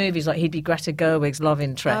of those movies, like he'd be Greta Gerwig's love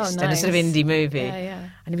interest in a sort of indie movie. Yeah.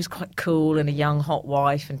 And he was quite cool and a young hot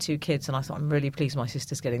wife and 2 kids, and I thought, I'm really pleased my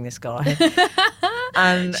sister's getting this guy.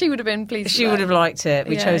 And she would have been pleased. She would have liked it.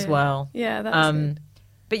 We chose well. Yeah, that's it.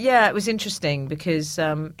 But yeah, it was interesting because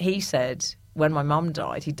he said, when my mum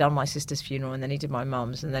died, he'd done my sister's funeral and then he did my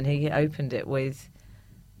mum's, and then he opened it with,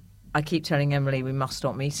 I keep telling Emily we must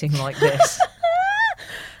stop meeting like this.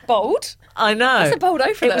 Bold. I know. That's a bold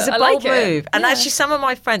opener. It was a bold move. And actually some of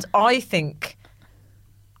my friends, I think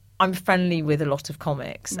I'm friendly with a lot of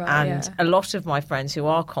comics, and a lot of my friends who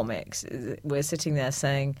are comics, we're sitting there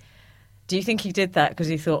saying, do you think he did that because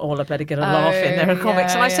he thought, oh, I better get a laugh in, there are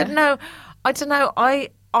comics? And I said, no, I don't know,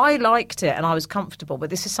 I liked it and I was comfortable, but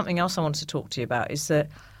this is something else I wanted to talk to you about, is that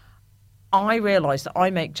I realised that I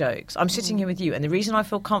make jokes. I'm sitting here with you, and the reason I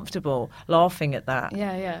feel comfortable laughing at that,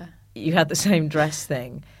 you had the same dress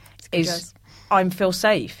thing, is I feel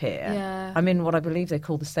safe here. Yeah. I'm in what I believe they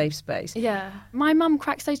call the safe space. Yeah. My mum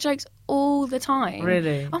cracks those jokes all the time.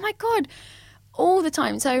 Really? Oh my God. All the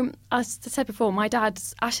time. So, as I said before, my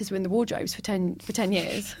dad's ashes were in the wardrobes for 10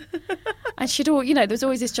 years. And she'd there's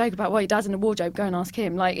always this joke about, well, your dad's in the wardrobe, go and ask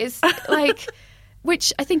him. Like, it's like,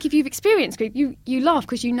 which I think if you've experienced grief, you laugh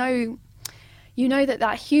because you know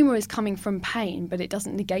that humour is coming from pain, but it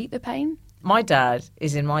doesn't negate the pain. My dad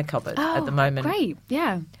is in my cupboard at the moment. Great,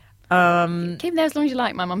 yeah. Keep there as long as you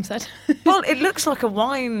like, my mum said. Well, it looks like a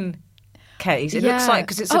wine case. It looks like,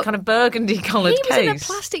 because it's a kind of burgundy coloured case. He was in a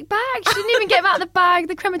plastic bag. She didn't even get him out of the bag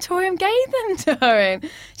the crematorium gave them to her in.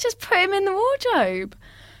 She just put him in the wardrobe,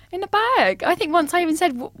 in the bag. I think once I even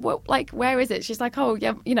said, where is it? She's like, oh,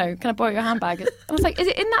 yeah, can I borrow your handbag? I was like, is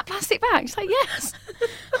it in that plastic bag? She's like, yes.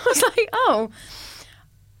 I was like, oh,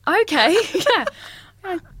 okay, yeah.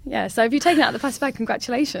 Yeah, so if you've taken it out of the plastic bag,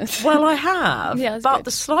 congratulations. Well, I have. Yeah, but good.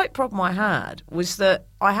 The slight problem I had was that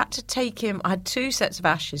I had to take him. I had 2 sets of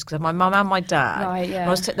ashes because my mum and my dad. Right,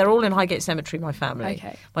 yeah. They're all in Highgate Cemetery, my family.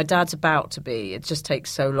 Okay. My dad's about to be. It just takes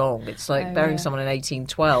so long. It's like burying someone in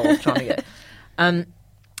 1812 trying to get.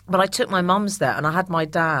 But I took my mum's there, and I had my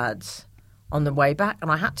dad's on the way back, and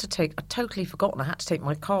I'd totally forgotten, I had to take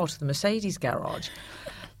my car to the Mercedes garage.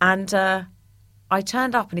 And I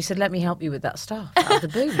turned up and he said, let me help you with that stuff out of the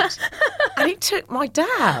boot. And he took my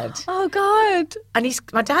dad. Oh, God. And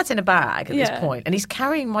my dad's in a bag at this point, and he's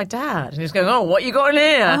carrying my dad. And he's going, oh, what you got in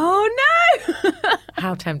here? Oh, no.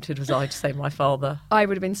 How tempted was I to say my father? I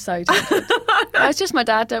would have been so tempted. That was just my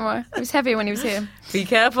dad, don't worry. It was heavier when he was here. Be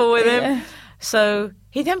careful with him. So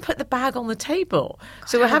he then put the bag on the table.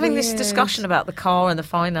 So we're having this discussion about the car and the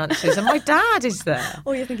finances, and my dad is there.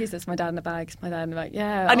 All you think is, it's my dad in the bag. It's my dad in the bag.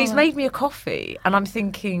 Yeah. And he's made me a coffee, and I'm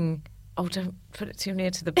thinking, oh, don't put it too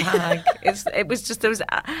near to the bag. It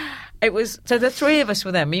was so the 3 of us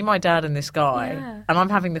were there, me, my dad, and this guy. Yeah. And I'm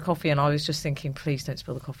having the coffee, and I was just thinking, please don't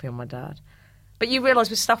spill the coffee on my dad. But you realise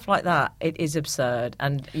with stuff like that, it is absurd.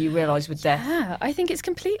 And you realise with death... Yeah, I think it's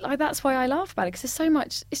complete. Like, that's why I laugh about it, because there's so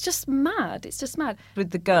much... It's just mad. It's just mad. With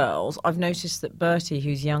the girls, I've noticed that Bertie,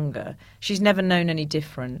 who's younger, she's never known any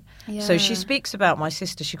different. Yeah. So she speaks about my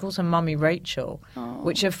sister. She calls her Mummy Rachel,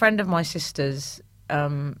 which a friend of my sister's,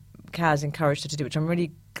 Kaz, encouraged her to do, which I'm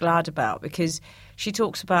really glad about, because she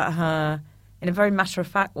talks about her in a very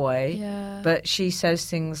matter-of-fact way. Yeah. But she says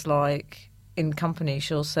things like, in company,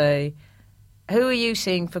 she'll say... Who are you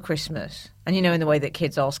seeing for Christmas? And in the way that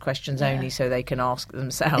kids ask questions only so they can ask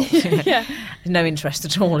themselves. Yeah. No interest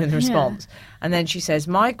at all in the response. Yeah. And then she says,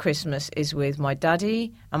 my Christmas is with my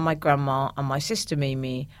daddy and my grandma and my sister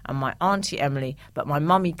Mimi and my auntie Emily, but my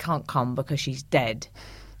mummy can't come because she's dead.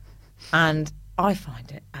 And I find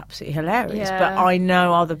it absolutely hilarious. Yeah. But I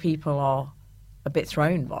know other people are a bit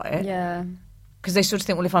thrown by it. Yeah. Because they sort of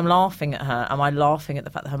think, well, if I'm laughing at her, am I laughing at the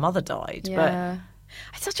fact that her mother died? Yeah.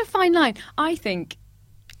 It's such a fine line. I think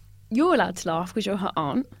you're allowed to laugh because you're her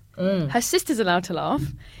aunt. Her sister's allowed to laugh.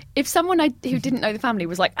 If someone who didn't know the family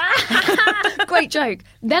was like, great joke,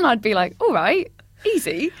 then I'd be like, all right,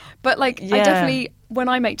 easy. But I definitely, when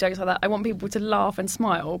I make jokes like that, I want people to laugh and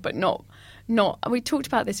smile, but not. We talked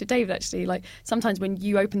about this with David, actually. Like, sometimes when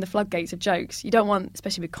you open the floodgates of jokes, you don't want,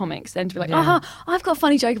 especially with comics, then to be like, I've got a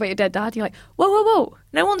funny joke about your dead dad. You're like, whoa.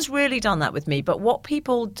 No one's really done that with me. But what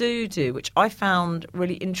people do, which I found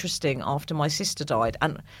really interesting after my sister died,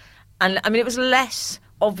 and I mean, it was less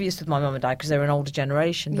obvious with my mum and dad because they were an older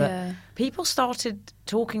generation, but people started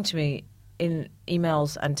talking to me in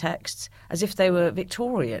emails and texts as if they were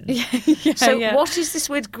Victorian. What is this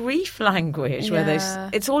weird grief language where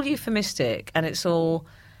it's all euphemistic and it's all,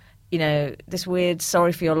 this weird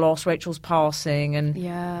sorry for your loss, Rachel's passing. And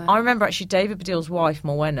I remember actually David Baddiel's wife,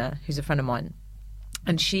 Morwenna, who's a friend of mine,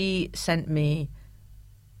 and she sent me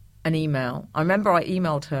an email. I remember I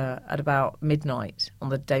emailed her at about midnight on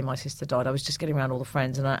the day my sister died. I was just getting around all the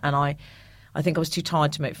friends and I think I was too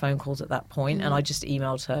tired to make phone calls at that point, and I just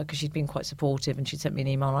emailed her because she'd been quite supportive, and she'd sent me an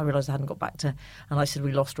email, and I realised I hadn't got back to her, and I said,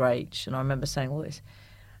 we lost Rach, and I remember saying all this.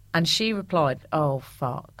 And she replied, oh,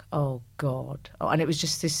 fuck, oh, God. And it was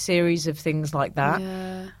just this series of things like that.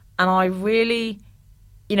 Yeah. And I really,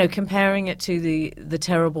 comparing it to the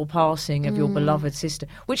terrible passing of your beloved sister,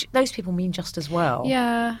 which those people mean just as well.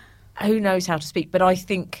 Yeah. Who knows how to speak? But I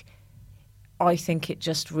think it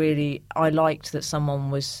just really, I liked that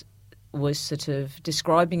someone was sort of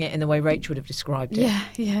describing it in the way Rach would have described it.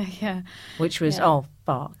 Yeah. Which was, oh,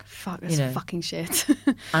 fuck. Fuck, that's fucking shit.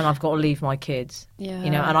 And I've got to leave my kids. Yeah.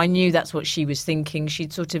 And I knew that's what she was thinking.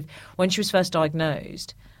 She'd sort of, when she was first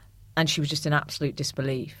diagnosed, and she was just in absolute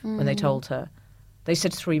disbelief when they told her, they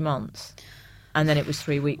said 3 months. And then it was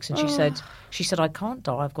 3 weeks. And she said, I can't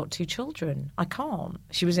die. I've got 2 children. I can't.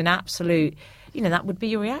 She was in absolute, that would be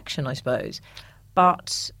your reaction, I suppose.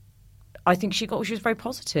 But I think she was very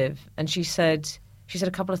positive, and she said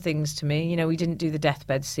a couple of things to me. We didn't do the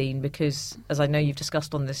deathbed scene because, as I know you've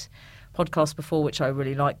discussed on this podcast before, which I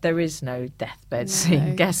really like, there is no deathbed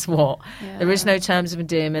scene. Guess what? Yeah. There is no terms of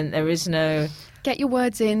endearment. There is no... Get your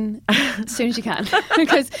words in as soon as you can,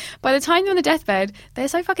 because by the time they're on the deathbed, they're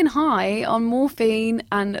so fucking high on morphine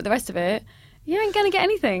and the rest of it, you ain't going to get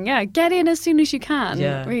anything. Yeah, get in as soon as you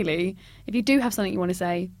can, really. If you do have something you want to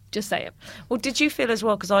say, just say it. Well, did you feel as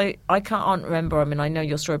well, because I can't remember, I mean, I know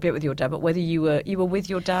your story a bit with your dad, but whether you were with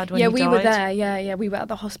your dad when he died? Yeah, we were there, yeah. We were at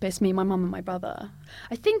the hospice, me, my mum and my brother.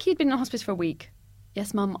 I think he'd been in the hospice for a week.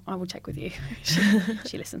 Yes, Mum, I will check with you.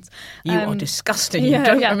 She listens. You are disgusting. You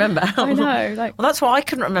don't remember how I know. Well, that's why I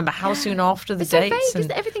couldn't remember how soon after the dates. So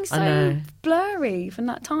vague, everything's so blurry from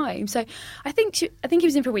that time. So I think he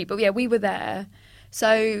was in for a week, but yeah, we were there.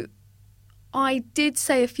 So I did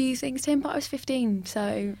say a few things to him, but I was 15,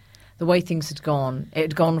 so... The way things had gone, it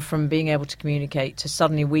had gone from being able to communicate to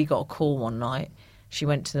suddenly we got a call one night. She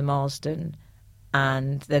went to the Marsden,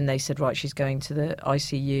 and then they said, right, she's going to the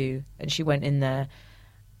ICU, and she went in there,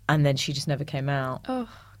 and then she just never came out. Oh,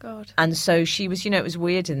 God. And so she was, it was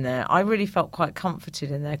weird in there. I really felt quite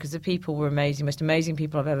comforted in there because the people were amazing, most amazing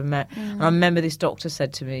people I've ever met. And I remember this doctor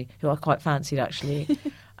said to me, who I quite fancied actually,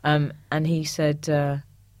 and he said,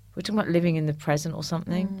 we're talking about living in the present or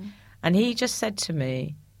something. And he just said to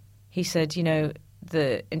me, he said,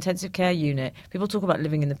 the intensive care unit, people talk about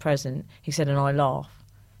living in the present. He said, and I laugh.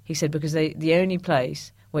 He said, because the only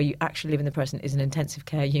place where you actually live in the present is an intensive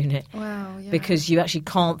care unit. Wow, yeah. Because you actually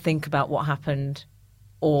can't think about what happened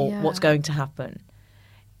or what's going to happen.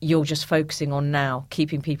 You're just focusing on now,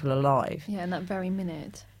 keeping people alive. Yeah, in that very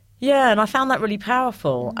minute. Yeah, and I found that really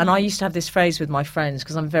powerful. And I used to have this phrase with my friends,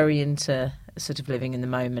 because I'm very into sort of living in the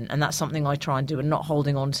moment, and that's something I try and do, and not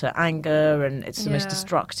holding on to anger, and it's the most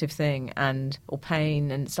destructive thing, or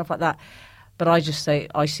pain and stuff like that. But I just say,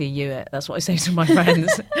 I see you it. That's what I say to my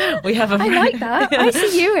friends. We have a. I like that. I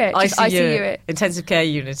see you it. I see you it. Intensive care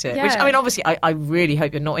unit it. Yeah. Which, I mean, obviously, I really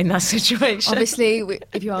hope you're not in that situation. Obviously,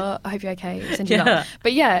 if you are, I hope you're okay. We'll send you love.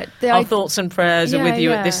 But yeah, our thoughts and prayers are with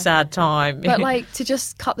you at this sad time. But like, to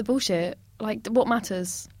just cut the bullshit, like what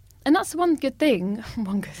matters, and that's the one good thing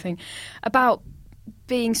about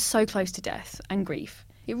being so close to death and grief.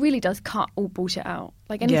 It really does cut all bullshit out.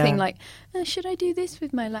 Like anything like, should I do this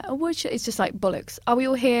with my life? Or what should... It's just like, bollocks. Are we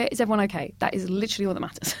all here? Is everyone okay? That is literally all that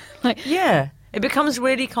matters. It becomes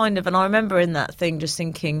really kind of... And I remember in that thing just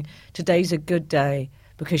thinking, today's a good day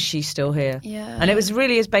because she's still here. Yeah. And it was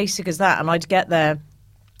really as basic as that. And I'd get there.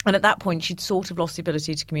 And at that point, she'd sort of lost the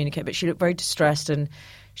ability to communicate, but she looked very distressed. And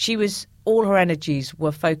all her energies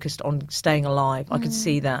were focused on staying alive. I could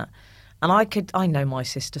see that. And I know my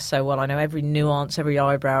sister so well. I know every nuance, every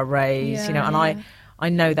eyebrow raise, and I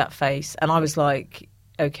know that face. And I was like,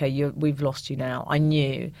 okay, we've lost you now. I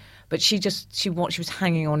knew. But she was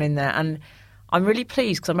hanging on in there. And I'm really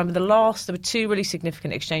pleased because I remember there were two really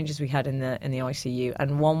significant exchanges we had in the ICU.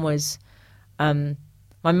 And one was my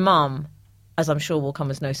mum, as I'm sure will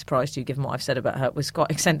come as no surprise to you given what I've said about her, was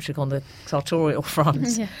quite eccentric on the sartorial front.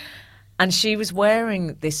 Yeah. And she was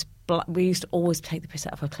wearing this we used to always take the piss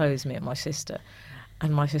out of her clothes, me and my sister.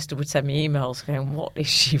 And my sister would send me emails going, what is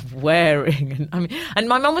she wearing? And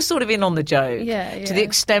my mum was sort of in on the joke to the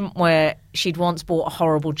extent where she'd once bought a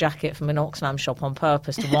horrible jacket from an Oxfam shop on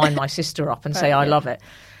purpose to wind my sister up and say, I love it.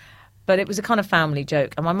 But it was a kind of family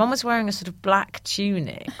joke. And my mum was wearing a sort of black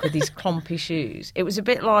tunic with these clompy shoes. It was a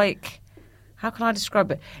bit like... How can I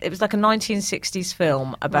describe it? It was like a 1960s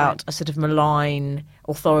film about a sort of malign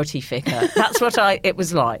authority figure. That's what it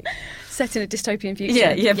was like. Set in a dystopian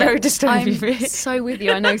future. Yeah, very dystopian future. I'm so with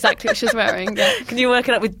you. I know exactly what she's wearing. Yeah. Can you work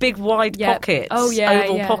it out with big wide pockets? Oh, yeah.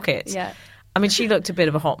 Oval pockets. Yeah. I mean, she looked a bit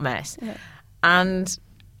of a hot mess. Yeah. And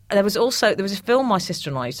there was a film my sister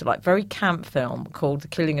and I used to like, very camp film called The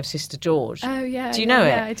Killing of Sister George. Oh, yeah. Do you know it?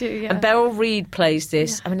 Yeah, I do, yeah. And Beryl Reid plays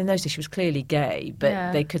this. Yeah. I mean, in those days she was clearly gay,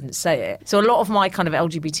 but they couldn't say it. So a lot of my kind of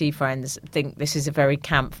LGBT friends think this is a very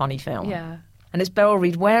camp, funny film. Yeah. And it's Beryl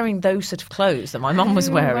Reid wearing those sort of clothes that my mum was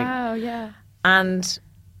wearing. Wow, yeah. And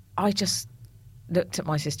I just looked at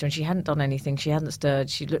my sister and she hadn't done anything. She hadn't stirred.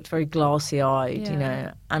 She looked very glassy-eyed,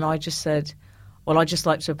 And I just said... Well, I'd just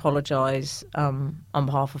like to apologise on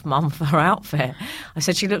behalf of Mum for her outfit. I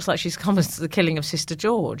said, she looks like she's come as the killing of Sister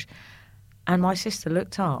George. And my sister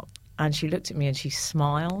looked up and she looked at me and she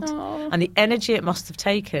smiled. Aww. And the energy it must have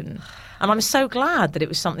taken. And I'm so glad that it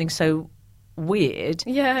was something so weird.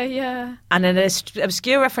 Yeah, yeah. And an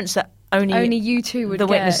obscure reference that only you two would the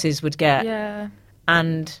get. witnesses would get. Yeah.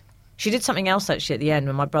 And she did something else actually at the end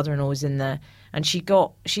when my brother-in-law was in there. And she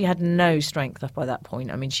had no strength up by that point.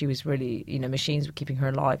 I mean, she was really, machines were keeping her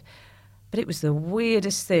alive. But it was the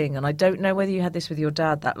weirdest thing. And I don't know whether you had this with your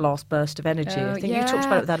dad, that last burst of energy. I think you talked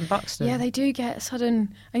about it with Adam Buxton. Yeah, they do get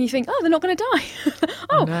sudden, and you think, they're not going to die.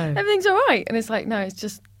 Everything's all right. And it's like, no, it's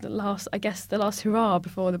just the last hurrah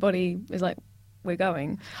before the body is like, we're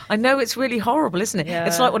going. I know, it's really horrible, isn't it? Yeah.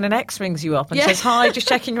 It's like when an ex rings you up and says, hi, just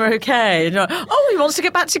checking you're okay. And you're like, he wants to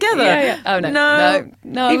get back together. Yeah. Oh,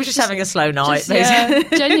 no. He was just having a slow night,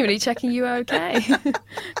 basically. Genuinely checking you are okay.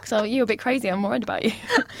 Because you're a bit crazy, I'm worried about you.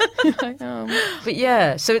 Like, But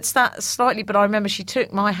yeah, so it's that slightly, but I remember she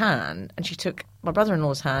took my hand and she took my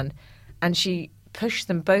brother-in-law's hand and she pushed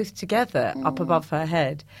them both together up above her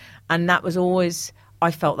head. And that was always, I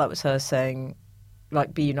felt that was her saying,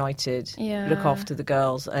 like, be united, look after the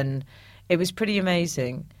girls. And it was pretty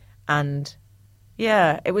amazing. And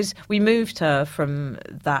we moved her from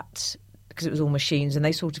that because it was all machines, and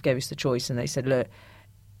they sort of gave us the choice and they said, look,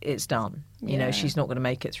 it's done. She's not going to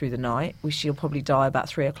make it through the night. She'll probably die about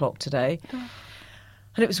 3:00 today.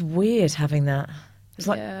 And it was weird having that. It was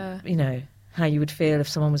like, how you would feel if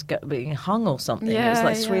someone was being hung or something. It was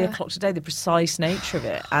like 3:00 today, the precise nature of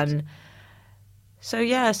it. And so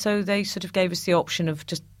they sort of gave us the option of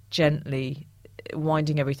just gently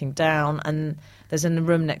winding everything down. And there's a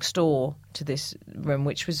room next door to this room,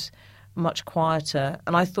 which was much quieter.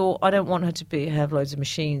 And I thought, I don't want her to have loads of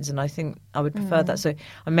machines. And I think I would prefer that. So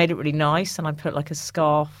I made it really nice. And I put like a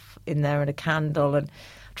scarf in there and a candle and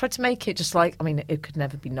tried to make it just like, I mean, it could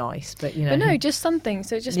never be nice, but But no, just something.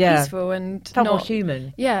 So it's just peaceful and felt more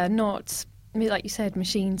human. Yeah, not, like you said,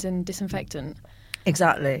 machines and disinfectant.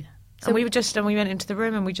 Exactly. So, and we went into the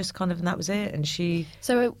room and we just and that was it. And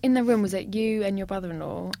So in the room, was it you and your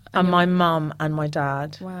brother-in-law? And my mum and my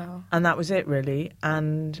dad. Wow. And that was it, really.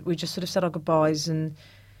 And we just sort of said our goodbyes. And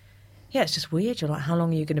yeah, it's just weird. You're like, how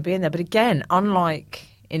long are you going to be in there? But again, unlike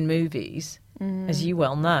in movies, as you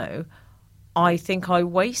well know, I think I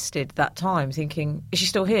wasted that time thinking, is she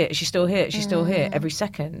still here? Is she still here? Is she still here? Every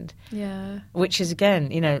second. Yeah. Which is, again,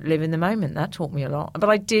 live in the moment. That taught me a lot. But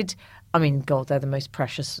God, they're the most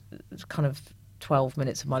precious kind of 12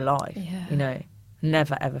 minutes of my life. Yeah.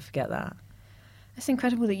 Never, ever forget that. It's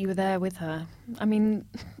incredible that you were there with her. I mean,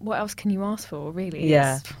 what else can you ask for, really?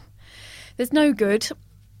 Yeah. There's no good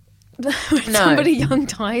when somebody young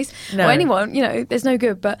dies. No. Or anyone, there's no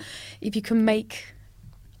good. But if you can make...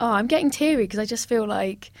 Oh, I'm getting teary because I just feel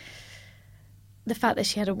like the fact that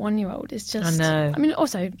she had a 1-year-old is just... I know. I mean,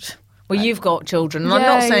 also... Well, you've got children, and I'm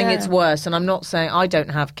not saying it's worse, and I'm not saying I don't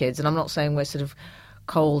have kids, and I'm not saying we're sort of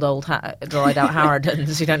cold, old, dried-out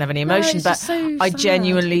Harridans who don't have any emotion, it's but just so I sad.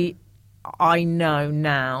 genuinely... I know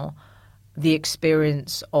now the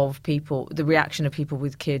experience of people, the reaction of people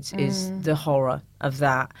with kids is the horror of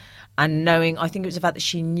that. And knowing, I think it was the fact that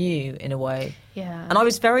she knew in a way. Yeah. And I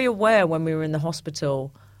was very aware when we were in the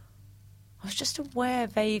hospital. I was just aware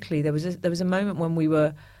vaguely. There was a moment when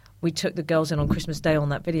we took the girls in on Christmas Day on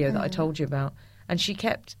that video that I told you about. And she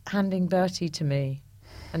kept handing Bertie to me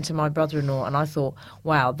and to my brother-in-law. And I thought,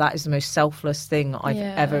 wow, that is the most selfless thing I've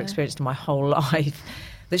ever experienced in my whole life.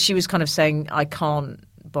 That she was kind of saying, I can't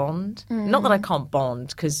bond. Not that I can't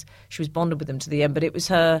bond, because she was bonded with them to the end, but it was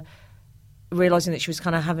her realising that she was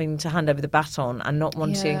kind of having to hand over the baton and not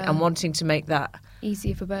wanting to make that...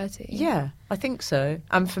 easier for Bertie. Yeah, I think so.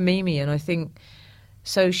 And for Mimi, and I think...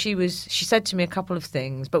 So she said to me a couple of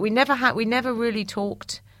things, but we never really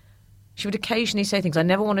talked. She would occasionally say things. I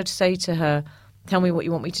never wanted to say to her, tell me what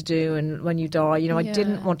you want me to do and when you die. I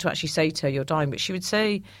didn't want to actually say to her, you're dying. But she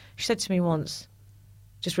said to me once...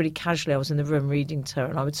 just really casually, I was in the room reading to her,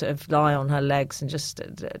 and I would sort of lie on her legs and just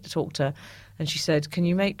talk to her. And she said, can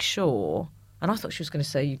you make sure... And I thought she was going to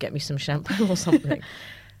say, you get me some shampoo or something.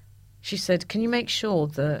 She said, can you make sure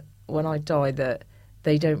that when I die that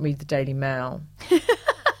they don't read the Daily Mail? What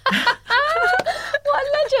a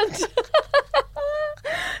legend!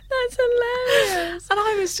 That's hilarious. And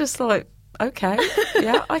I was just like, okay,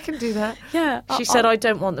 yeah, I can do that. Yeah. She said, I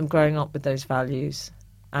don't want them growing up with those values.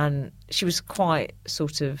 And she was quite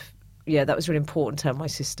sort of, that was really important to her, my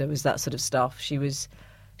sister, was that sort of stuff. She used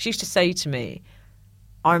to say to me,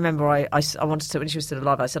 I remember I wanted to, when she was still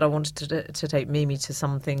alive, I said I wanted to take Mimi to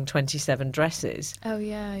something 27 Dresses. Oh,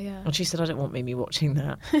 yeah, yeah. And she said, I don't want Mimi watching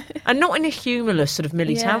that. And not in a humourless sort of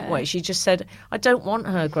militant way. She just said, I don't want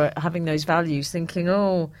her having those values, thinking,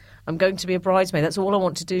 oh, I'm going to be a bridesmaid. That's all I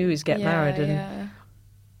want to do is get married.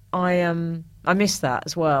 And I miss that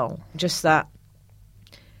as well. Just that.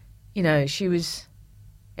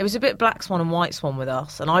 It was a bit black swan and white swan with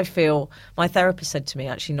us. And I feel, my therapist said to me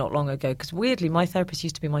actually not long ago, because weirdly my therapist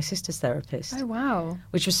used to be my sister's therapist. Oh, wow.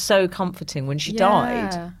 Which was so comforting. When she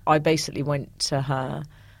died, I basically went to her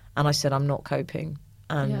and I said, I'm not coping.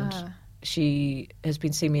 And she has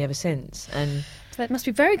been seeing me ever since. And so that must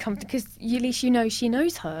be very comforting, because at least she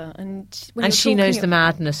knows her. And she knows the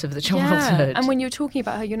madness of the childhood. Yeah. And when you're talking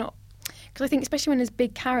about her, you're not... Because I think, especially when there's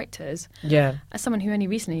big characters, as someone who only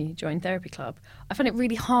recently joined Therapy Club, I find it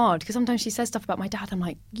really hard, because sometimes she says stuff about my dad. I'm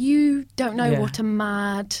like, you don't know what a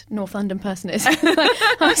mad North London person is.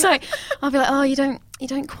 I'll be like, oh, you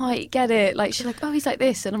don't quite get it. Like, she's like, oh, he's like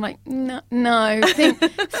this, and I'm like, no,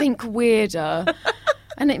 think weirder.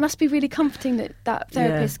 And it must be really comforting that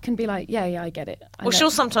therapist can be like, yeah, I get it. Well,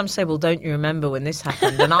 she'll sometimes say, well, don't you remember when this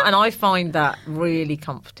happened? And I find that really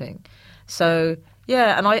comforting. So.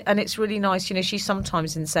 Yeah, and it's really nice. She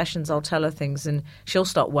sometimes in sessions I'll tell her things and she'll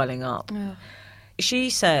start welling up. Yeah. She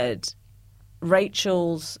said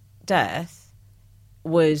Rachel's death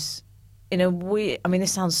was in a weird... I mean,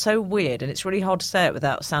 this sounds so weird, and it's really hard to say it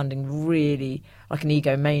without sounding really like an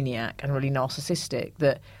egomaniac and really narcissistic,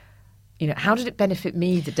 that, how did it benefit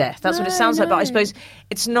me, the death? That's what it sounds like. But I suppose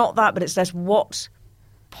it's not that, but it's less what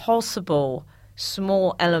possible...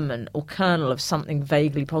 small element or kernel of something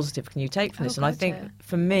vaguely positive can you take from this? And I think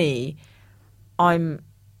for me, I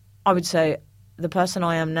would say the person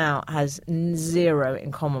I am now has zero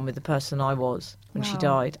in common with the person I was when she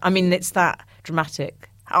died. I mean, it's that dramatic,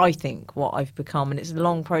 I think, what I've become, and it's a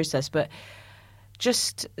long process, but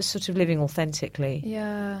just sort of living authentically.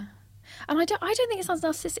 Yeah. And I don't think it sounds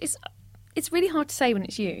narcissistic. It's really hard to say when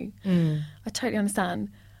it's you. I totally understand.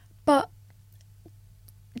 But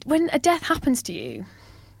when a death happens to you,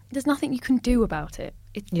 there's nothing you can do about it.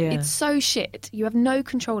 It's so shit. You have no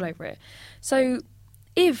control over it. So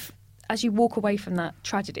if, as you walk away from that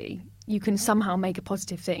tragedy, you can somehow make a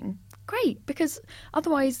positive thing, great. Because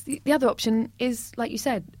otherwise, the other option is, like you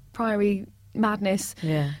said, priory madness.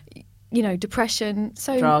 Yeah. depression.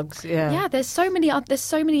 So drugs, yeah. There's so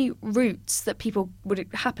many routes that people would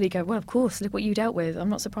happily go, well, of course, look what you dealt with. I'm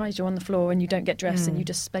not surprised you're on the floor and you don't get dressed and you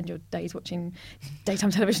just spend your days watching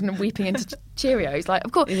daytime television and weeping into Cheerios. Like,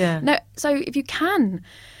 of course. Yeah. No, so if you can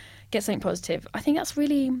get something positive, I think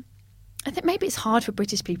maybe it's hard for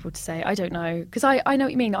British people to say. I don't know, because I know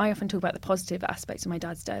what you mean. I often talk about the positive aspects of my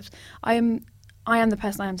dad's death. I am the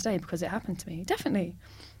person I am today because it happened to me. Definitely.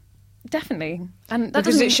 And that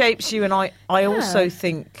because it shapes you, and I also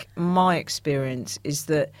think my experience is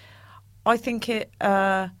that I think it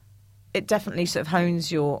definitely sort of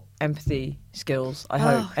hones your empathy skills, I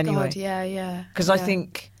hope. Anyway. God, yeah. Because I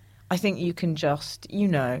think you can just,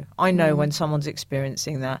 I know when someone's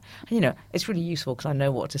experiencing that. And, it's really useful because I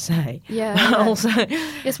know what to say. Yeah. Also,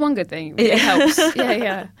 it's one good thing. It helps.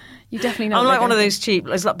 Yeah. You definitely know. I'm like one of those cheap,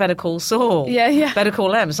 it's like Better Call Saul. Yeah. Better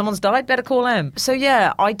Call M. Someone's died, Better Call M. So,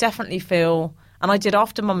 yeah, I definitely feel, and I did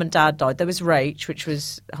after Mum and Dad died, there was Rach, which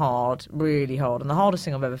was hard, really hard, and the hardest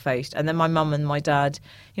thing I've ever faced. And then my mum and my dad,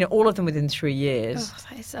 all of them within 3 years. Oh,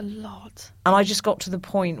 that is a lot. And I just got to the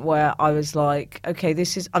point where I was like, okay,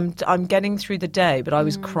 I'm getting through the day, but I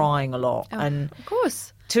was crying a lot. And of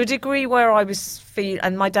course. To a degree where I was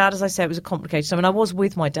and my dad, as I said, was a complicated. I mean, I was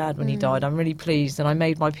with my dad when he died. I'm really pleased, and I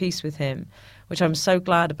made my peace with him, which I'm so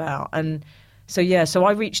glad about. And so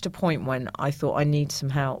I reached a point when I thought I need some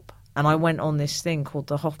help. And I went on this thing called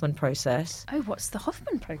the Hoffman process. Oh, what's the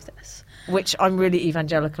Hoffman process? Which I'm really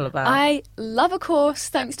evangelical about. I love a course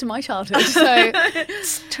thanks to my childhood. So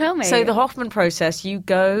tell me. So the Hoffman process, you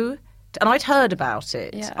go, and I'd heard about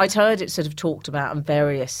it. Yeah. I'd heard it sort of talked about, and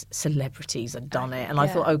various celebrities had done it. And I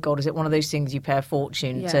thought, oh God, is it one of those things you pay a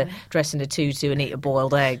fortune to dress in a tutu and eat a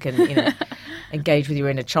boiled egg and engage with your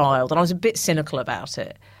inner child? And I was a bit cynical about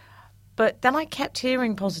it. But then I kept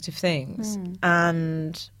hearing positive things,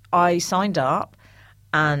 and I signed up,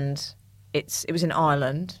 and it was in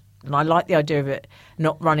Ireland, and I liked the idea of it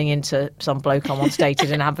not running into some bloke I once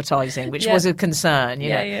dated in advertising, which was a concern,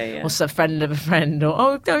 or a friend of a friend, or,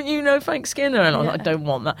 oh, don't you know Frank Skinner? And I was like, I don't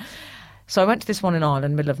want that. So I went to this one in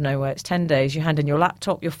Ireland, middle of nowhere. It's 10 days. You hand in your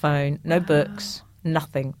laptop, your phone, no books,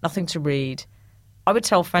 nothing to read. I would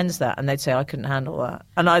tell friends that, and they'd say I couldn't handle that.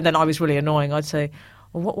 And then I was really annoying. I'd say,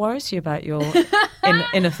 well, what worries you about your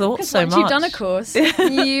inner thoughts so much? Once you've done a course,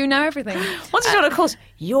 you know everything. Once you've done a course,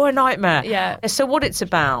 you're a nightmare. Yeah. So what it's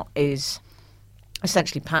about is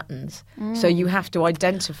essentially patterns. So you have to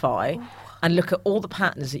identify and look at all the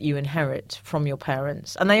patterns that you inherit from your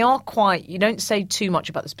parents. And they are you don't say too much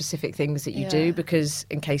about the specific things that you do, because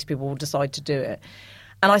in case people will decide to do it.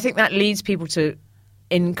 And I think that leads people to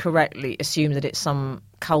incorrectly assume that it's some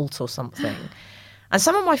cult or something. And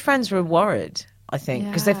some of my friends were worried, I think,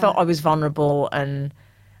 because they felt I was vulnerable, and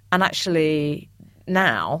actually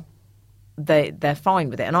now they're fine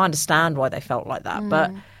with it, and I understand why they felt like that.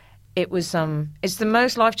 But it was it's the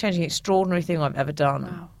most life-changing, extraordinary thing I've ever done.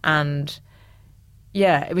 Wow. And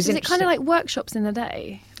it was. Is it kind of like workshops in a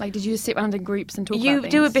day? Like, did you just sit around in groups and talk about things? You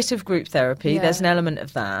do a bit of group therapy. There's an element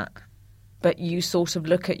of that. But you sort of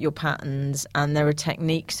look at your patterns, and there are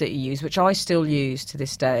techniques that you use, which I still use to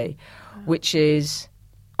this day, which is...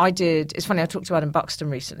 It's funny, I talked to Adam Buxton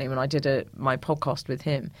recently when I did my podcast with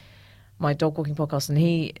him, my dog walking podcast, and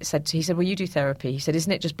he said, well, you do therapy. He said,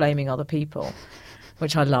 isn't it just blaming other people?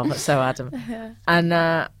 Which I love. That's so Adam. And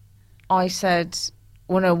I said,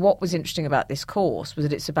 well, no, what was interesting about this course was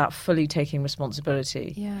that it's about fully taking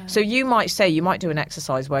responsibility. Yeah. So you might do an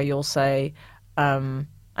exercise where you'll say, and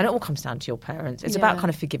it all comes down to your parents. It's about kind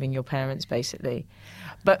of forgiving your parents, basically.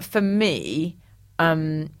 But for me,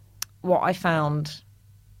 what I found...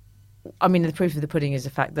 I mean, the proof of the pudding is the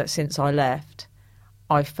fact that since I left,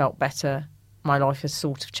 I've felt better. My life has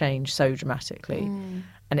sort of changed so dramatically.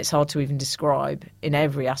 And it's hard to even describe in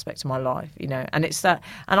every aspect of my life, And it's that.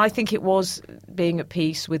 And I think it was being at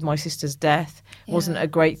peace with my sister's death. It wasn't a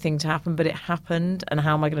great thing to happen, but it happened. And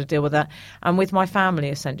how am I going to deal with that? And with my family,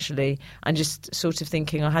 essentially. And just sort of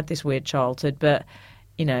thinking I had this weird childhood, but,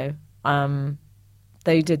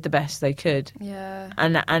 they did the best they could. Yeah.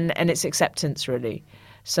 And it's acceptance, really.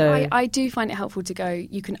 So I do find it helpful to go,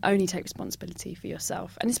 you can only take responsibility for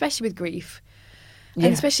yourself, and especially with grief,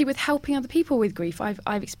 and especially with helping other people with grief.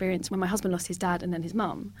 I've experienced when my husband lost his dad and then his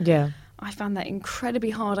mum. Yeah, I found that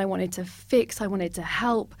incredibly hard. I wanted to fix, I wanted to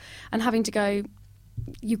help, and having to go,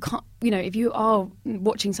 you can't, if you are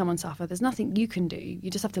watching someone suffer, there's nothing you can do.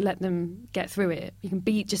 You just have to let them get through it. You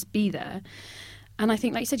can just be there. And I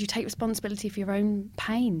think, like you said, you take responsibility for your own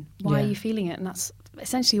pain. Why are you feeling it? And that's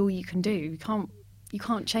essentially all you can do. You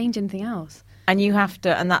can't change anything else. And you have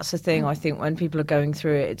to, and that's the thing, I think, when people are going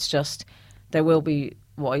through it, it's just, there will be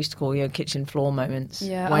what I used to call, kitchen floor moments.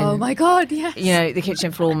 Yeah. When, oh my God, yes. The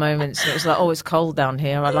kitchen floor moments. It was like, it's cold down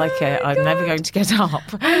here. I like it. I'm never going to get up.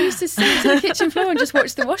 I used to sit on the kitchen floor and just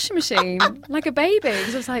watch the washing machine like a baby.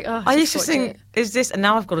 Because I was like, I used to think, is this... And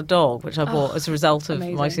now I've got a dog, which I bought as a result of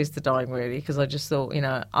amazing. my sister dying, really, because I just thought,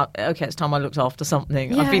 okay, it's time I looked after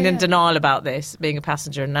something. Yeah, I've been in denial about this, being a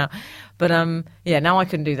passenger, and now... But, now I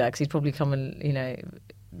couldn't do that because he'd probably come and,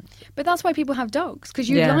 But that's why people have dogs, because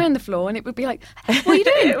you'd Yeah. lie on the floor and it would be like, what are you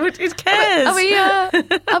doing? It cares.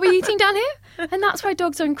 Are we eating down here? And that's why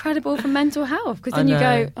dogs are incredible for mental health, because then you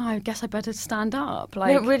go, I guess I better stand up.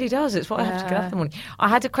 Like, it really does. It's what I have to get up in the morning. I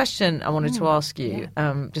had a question I wanted to ask you,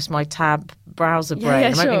 just my tab browser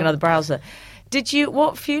brain. I'm opening another browser.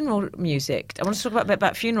 What funeral music? I want to talk a bit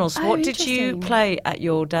about funerals. Oh, what did you play at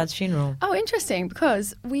your dad's funeral? Oh, interesting,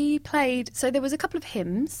 because we played, so there was a couple of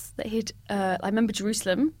hymns that I remember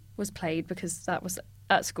Jerusalem was played because that was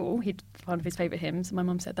at school. One of his favourite hymns. My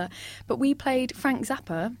mum said that. But we played Frank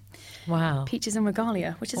Zappa, Wow. Peaches and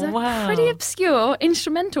Regalia, which is a pretty obscure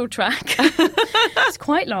instrumental track. It's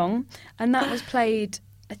quite long. And that was played,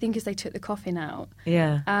 I think, as they took the coffin out.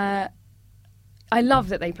 Yeah. I love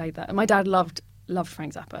that they played that. And my dad loved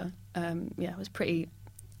Frank Zappa. Was pretty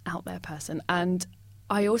out there person. And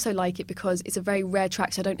I also like it because it's a very rare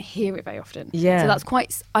track, so I don't hear it very often. Yeah. So that's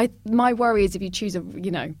quite... my worry is if you choose a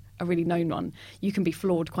really known one, you can be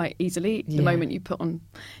flawed quite easily the moment you put on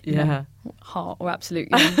Heart or Absolute.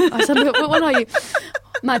 I said, what one are you?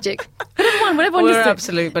 Magic. Whatever one We're is.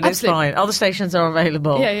 Absolute, but it's fine. Other stations are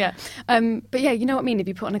available. Yeah. But yeah, you know what I mean? If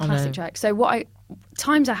you put on a classic track. So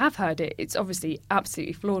times I have heard it, it's obviously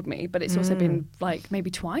absolutely floored me, but it's also been like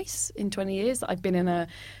maybe twice in 20 years that I've been in a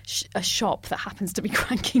shop that happens to be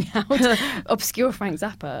cranking out obscure Frank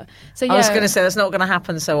Zappa. So yeah, I was going to say that's not going to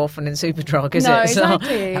happen so often in Superdrug, is no,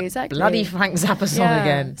 it? Exactly. Bloody Frank Zappa song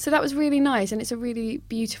again. So that was really nice, and it's a really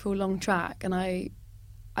beautiful long track, and I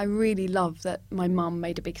really love that my mum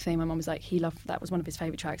made a big thing. My mum was like, that was one of his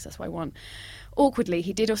favourite tracks, that's what I want. Awkwardly,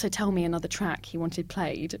 he did also tell me another track he wanted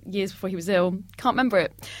played years before he was ill. Can't remember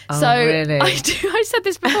it. Oh, so really? I said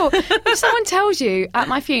this before. If someone tells you at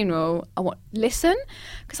my funeral, listen,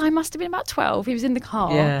 because I must have been about 12. He was in the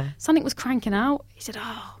car. Yeah. Something was cranking out. He said,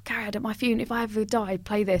 Gary, at my funeral, if I ever die,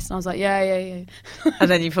 play this. And I was like, yeah. And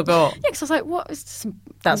then you forgot. Yeah, because I was like, what is this?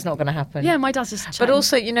 That's not going to happen. Yeah, my dad's just... But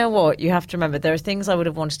also, you know what? You have to remember, there are things I would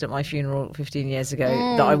have wanted at my funeral 15 years ago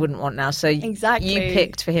that I wouldn't want now. So exactly. You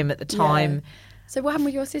picked for him at the time. Yeah. So what happened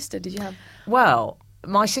with your sister? Did you have... Well,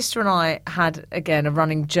 my sister and I had, again, a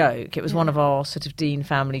running joke. It was one of our sort of Dean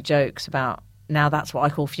family jokes about... Now that's what I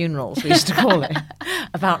call funerals, we used to call it,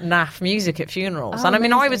 about naff music at funerals. Oh, and I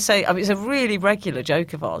mean, amazing. I would say, it's a really regular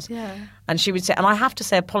joke of ours. Yeah. And she would say, and I have to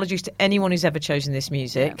say apologies to anyone who's ever chosen this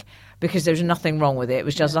music, because there's nothing wrong with it. It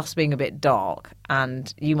was just us being a bit dark,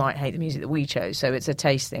 and you might hate the music that we chose, so it's a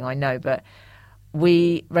taste thing, I know. But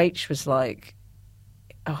Rach was like,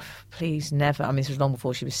 oh, please, never. I mean, this was long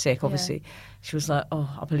before she was sick, obviously. She was like,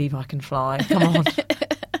 I believe I can fly. Come on.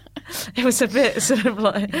 It was a bit sort of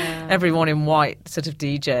like everyone in white sort of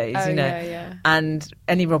DJs, you know. Yeah. And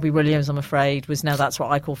any Robbie Williams, I'm afraid, was now that's what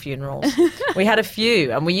I call funerals. We had a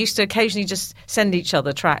few, and we used to occasionally just send each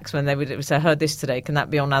other tracks when they would say, I heard this today, can that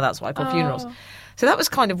be on Now That's What I Call Funerals? So that was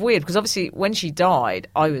kind of weird, because obviously when she died,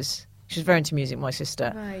 she was very into music, my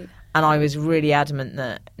sister. Right. And I was really adamant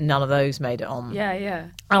that none of those made it on. Yeah.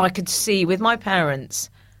 And I could see with my parents,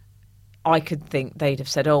 I could think they'd have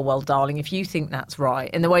said, oh, well, darling, if you think that's right,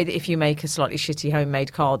 in the way that if you make a slightly shitty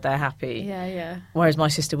homemade card, they're happy. Yeah. Whereas my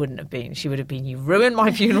sister wouldn't have been. She would have been, you ruined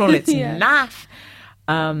my funeral, it's naff.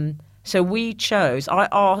 So we chose,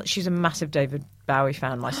 she's a massive David Bowie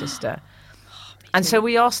fan, my sister. And so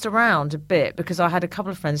we asked around a bit, because I had a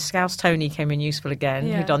couple of friends. Scouse Tony came in useful again,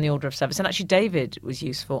 who'd done the Order of Service. And actually David was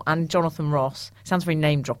useful, and Jonathan Ross. Sounds very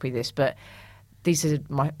name-droppy, this, but these are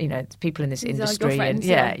my, people in this industry. Your friends,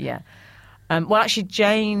 yeah. Well, actually,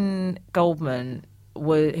 Jane Goldman,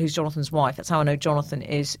 who's Jonathan's wife, that's how I know Jonathan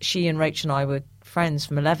is. She and Rach and I were friends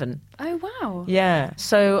from 11. Oh, wow. Yeah.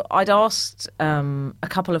 So I'd asked a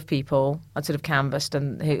couple of people, I'd sort of canvassed,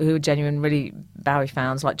 and who were genuine, really Bowie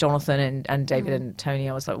fans, like Jonathan and David and Tony.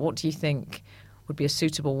 I was like, what do you think would be a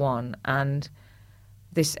suitable one? And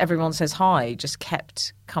this Everyone Says Hi just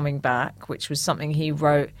kept coming back, which was something he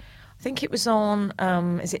wrote. I think it was on,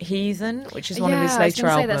 is it Heathen, which is one of his later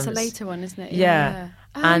albums. That's a later one, isn't it? Yeah.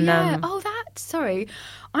 Oh, and, yeah. That sorry,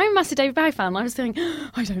 I'm a massive David Bowie fan. I was thinking,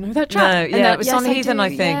 I don't know that track. No, yeah, it was on Heathen, I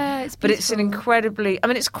think. Yeah, but it's an incredibly... I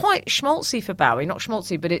mean, it's quite schmaltzy for Bowie. Not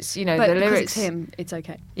schmaltzy, but it's, you know, but the because lyrics... it's him, it's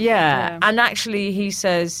okay. Yeah, and actually he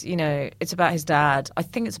says, you know, it's about his dad. I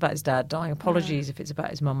think it's about his dad dying. Apologies if it's about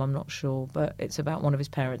his mum, I'm not sure. But it's about one of his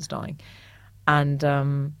parents dying. And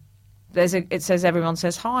it says everyone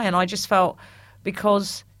says hi. And I just felt,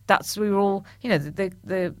 because we were all, you know,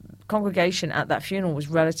 the congregation at that funeral was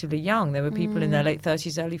relatively young. There were people in their late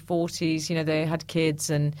 30s, early 40s. You know, they had kids,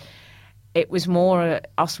 and it was more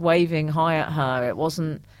us waving hi at her. It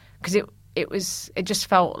wasn't, because it just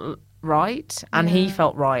felt right, and he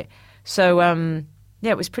felt right. So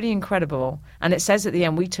it was pretty incredible. And it says at the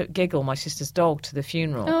end, we took Giggle, my sister's dog, to the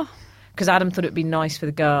funeral because Adam thought it'd be nice for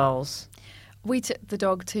the girls. We took the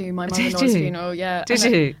dog to my mother-in-law's funeral, yeah. Did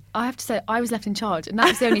you? I have to say, I was left in charge, and that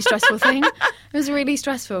was the only stressful thing. It was really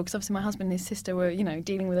stressful, because obviously my husband and his sister were, you know,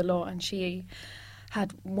 dealing with a lot, and she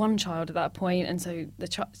had one child at that point, and so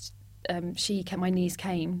my niece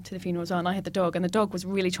came to the funeral as well, and I had the dog, and the dog was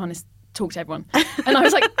really trying to talk to everyone. And I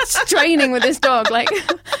was like straining with this dog, like,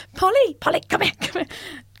 Polly, come here,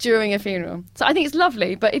 during a funeral. So I think it's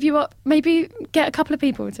lovely, but if you maybe get a couple of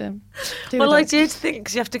people to do Well, I did think,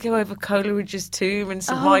 because you have to go over Coleridge's tomb and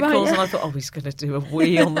St Michael's, and I thought, he's going to do a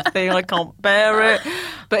wee on the thing, I can't bear it.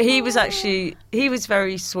 But he was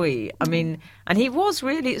very sweet. I mean, and he was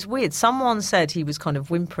really, it's weird. Someone said he was kind of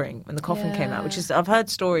whimpering when the coffin came out, which is, I've heard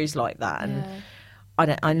stories like that, and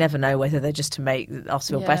I never know whether they're just to make us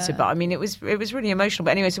feel better, but I mean, it was really emotional.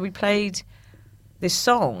 But anyway, so we played this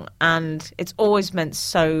song, and it's always meant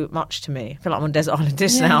so much to me. I feel like I'm on Desert Island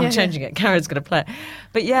Disc now. I'm changing it. Karen's going to play it.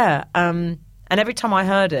 But and every time I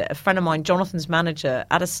heard it, a friend of mine, Jonathan's manager,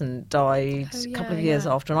 Addison, died a couple of years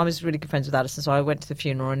after, and I was really good friends with Addison, so I went to the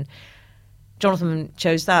funeral, and Jonathan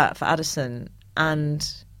chose that for Addison, and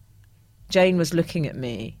Jane was looking at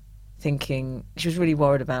me thinking, she was really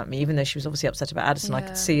worried about me, even though she was obviously upset about Addison. I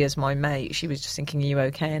could see as my mate, she was just thinking, are you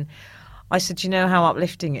okay? And I said, you know how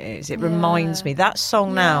uplifting it is? It reminds me. That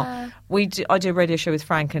song now, I do a radio show with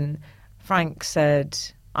Frank, and Frank said,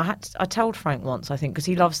 I told Frank once, I think, because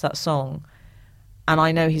he loves that song, and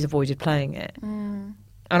I know he's avoided playing it. And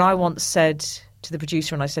I once said to the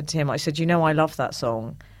producer, and I said to him, I said, you know, I love that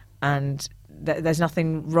song, and there's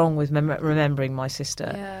nothing wrong with remembering my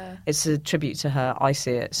sister. Yeah. It's a tribute to her. I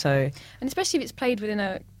see it. So, and especially if it's played within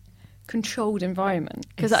a controlled environment,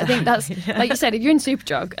 because I think that's like you said, if you're in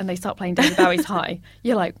Superdrug and they start playing David Bowie's High,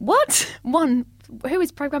 you're like, what? Who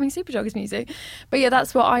is programming Superdrug's music? But yeah,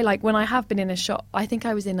 that's what I like when I have been in a shop. I think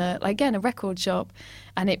I was in a record shop,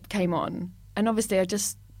 and it came on, and obviously I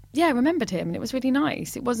just remembered him, and it was really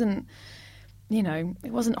nice. It wasn't,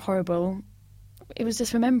 it wasn't horrible. It was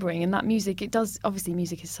just remembering, and that music, it does, obviously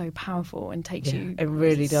music is so powerful and takes you... It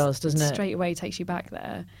really does, doesn't it? Straight away takes you back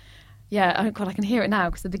there. Yeah, oh God, I can hear it now,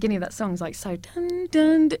 because the beginning of that song is like so dun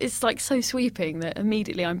dun. It's like so sweeping that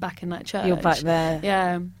immediately I'm back in that church. You're back there.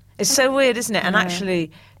 Yeah. It's so weird, isn't it? And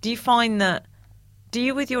actually, do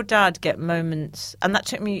you with your dad get moments, and that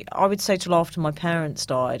took me, I would say, till after my parents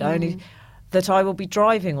died, that I will be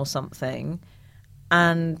driving or something,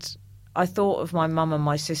 and I thought of my mum and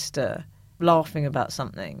my sister laughing about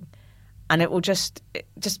something, and it will just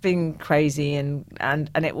being crazy, and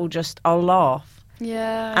it will just, I'll laugh.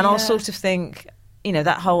 Yeah. And I'll sort of think,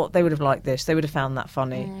 that whole, they would have liked this, they would have found that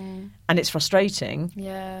funny. And it's frustrating.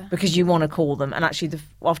 Yeah. Because you want to call them. And actually,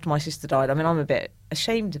 after my sister died, I mean, I'm a bit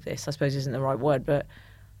ashamed of this, I suppose isn't the right word, but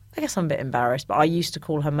I guess I'm a bit embarrassed. But I used to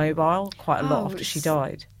call her mobile quite a lot after she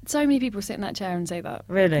died. So many people sit in that chair and say that.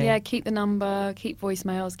 Really? Yeah, keep the number, keep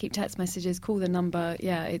voicemails, keep text messages, call the number.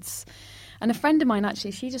 Yeah, it's... And a friend of mine,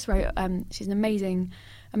 actually, she just wrote... she's an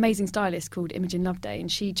amazing stylist called Imogen Loveday,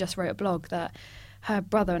 and she just wrote a blog that her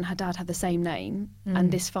brother and her dad had the same name,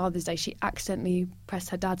 and this Father's Day she accidentally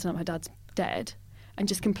pressed her dad's number. Her dad's dead, and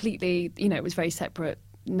just completely, it was very separate.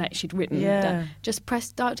 She'd written, just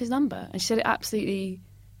dialed his number, and she said it absolutely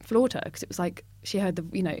floored her, because it was like she heard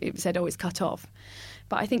it said, oh, it's cut off.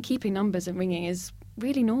 But I think keeping numbers and ringing is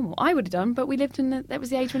really normal. I would have done, but we lived in that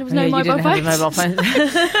was the age when there was no mobile phones. Mobile phones.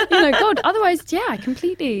 God. Otherwise, I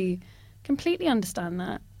completely understand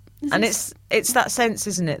that. And it's that sense,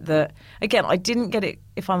 isn't it, that, again, I didn't get it,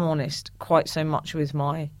 if I'm honest, quite so much with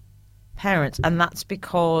my parents, and that's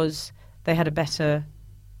because they had a better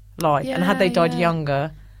life. And had they died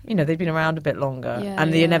younger, they'd been around a bit longer,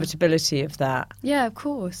 and the inevitability of that. Yeah, of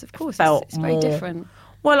course. Felt it's very different.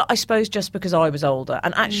 Well, I suppose just because I was older.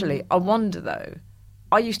 And actually, I wonder, though,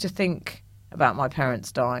 I used to think about my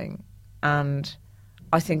parents dying, and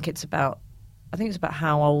I think it's about I think it's about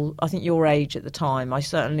how old, I think your age at the time. My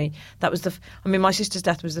sister's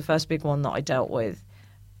death was the first big one that I dealt with.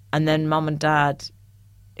 And then mum and dad,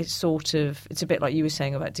 it's a bit like you were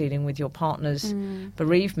saying about dealing with your partner's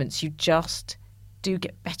bereavements. You just do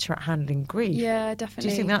get better at handling grief. Yeah, definitely. Do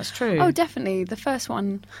you think that's true? Oh, definitely. The first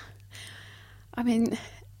one, I mean,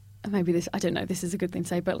 maybe this, I don't know, this is a good thing to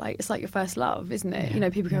say, but like, it's like your first love, isn't it? Yeah.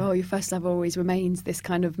 People go, oh, your first love always remains this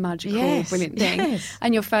kind of magical, brilliant thing. Yes.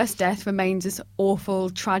 And your first death remains this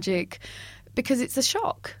awful, tragic, because it's a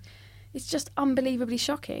shock. It's just unbelievably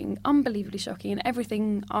shocking. And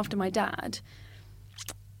everything after my dad,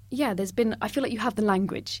 I feel like you have the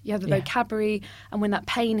language, you have the vocabulary, and when that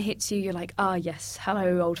pain hits you, you're like, yes,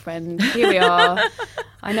 hello, old friend, here we are.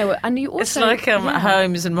 I know it. And you also... It's like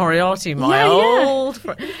Holmes and Moriarty, old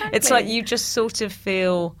friend. Exactly. It's like you just sort of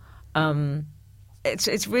feel...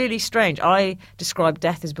 It's really strange. I describe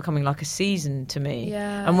death as becoming like a season to me.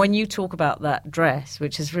 Yeah. And when you talk about that dress,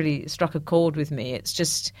 which has really struck a chord with me, it's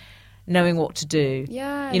just knowing what to do.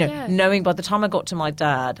 Knowing by the time I got to my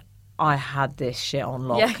dad... I had this shit on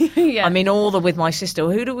lock. Yeah. I mean, with my sister,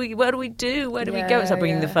 where do we go? Where do we go? It's like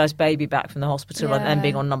bringing the first baby back from the hospital and then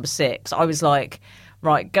being on number 6. I was like,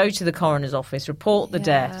 right, go to the coroner's office, report the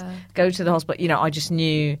death, go to the hospital. I just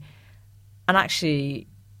knew. And actually,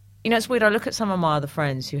 it's weird. I look at some of my other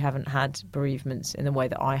friends who haven't had bereavements in the way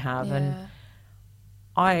that I have. And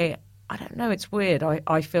I don't know, it's weird.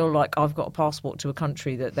 I feel like I've got a passport to a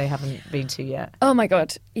country that they haven't been to yet. Oh my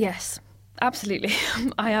God, yes. Absolutely.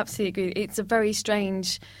 I absolutely agree. It's a very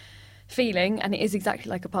strange feeling, and it is exactly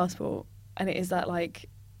like a passport. And it is that, like,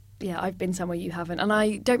 I've been somewhere you haven't. And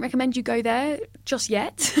I don't recommend you go there just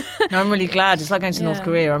yet. No, I'm really glad. It's like going to North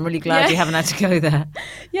Korea. I'm really glad you haven't had to go there.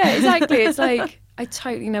 Yeah, exactly. It's like, I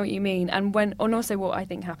totally know what you mean. And also what I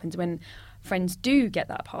think happens when friends do get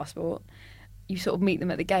that passport, you sort of meet them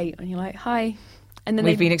at the gate and you're like, hi. And then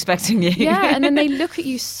We've been expecting you. Yeah, and then they look at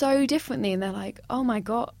you so differently and they're like, oh my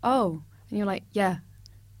God, oh. And you're like, yeah.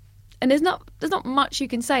 And there's not much you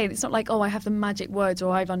can say. It's not like, oh, I have the magic words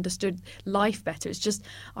or I've understood life better. It's just,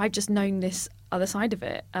 I've just known this other side of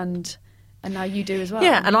it. And now you do as well.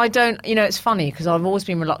 Yeah, and I don't, it's funny because I've always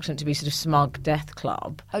been reluctant to be sort of smug death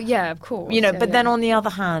club. Oh, yeah, of course. But then on the other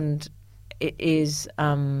hand, it is,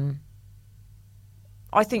 I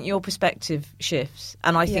think your perspective shifts.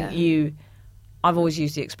 And I think I've always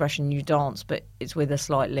used the expression you dance, but it's with a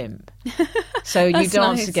slight limp. So you dance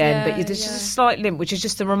nice, again, but there's just a slight limp, which is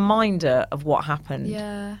just a reminder of what happened.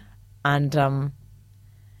 Yeah. And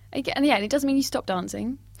it doesn't mean you stop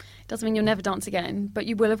dancing. It doesn't mean you'll never dance again, but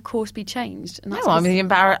you will, of course, be changed. And that's I'm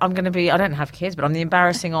going to be, I don't have kids, but I'm the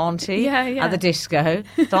embarrassing auntie at the disco,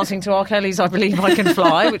 dancing to R. Kelly's I Believe I Can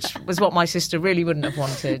Fly, which was what my sister really wouldn't have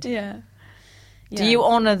wanted. Yeah. Do you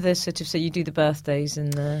honour the sort of, so you do the birthdays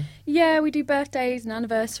and the... Yeah, we do birthdays and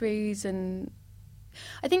anniversaries, and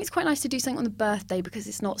I think it's quite nice to do something on the birthday because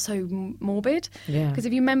it's not so morbid. Yeah. Because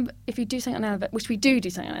if you do something on anniversary, which we do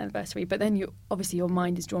something on anniversary, but then obviously your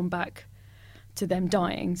mind is drawn back to them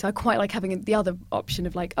dying. So I quite like having the other option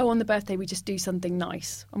of like, on the birthday we just do something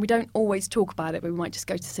nice. And we don't always talk about it, but we might just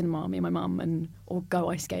go to the cinema, me and my mum, or go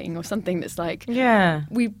ice skating or something that's like... Yeah.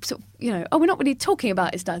 We sort of, we're not really talking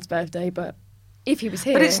about his dad's birthday, but... If he was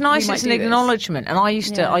here, but it's nice. It's an acknowledgement. And I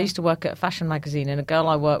used to work at a fashion magazine, and a girl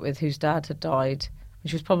I worked with whose dad had died,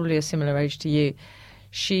 which was probably a similar age to you.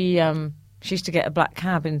 She used to get a black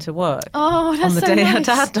cab into work on the day her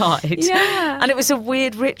dad died. Yeah, and it was a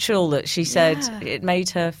weird ritual that she said it made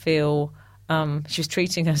her feel she was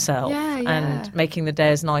treating herself and making the day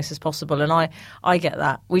as nice as possible. And I get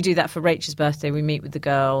that. We do that for Rachel's birthday. We meet with the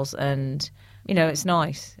girls and. It's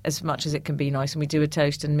nice, as much as it can be nice. And we do a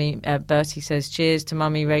toast, and Bertie says, cheers to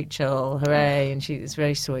Mummy Rachel, hooray, and it's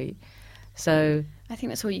very sweet. So I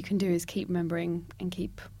think that's all you can do is keep remembering and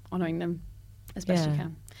keep honouring them as best you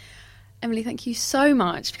can. Emily, thank you so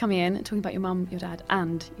much for coming in and talking about your mum, your dad,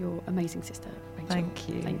 and your amazing sister, Rachel. Thank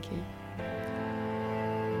you. Thank you.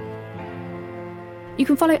 You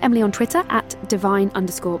can follow Emily on Twitter at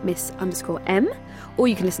divine_miss_M, or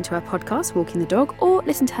you can listen to her podcast, Walking the Dog, or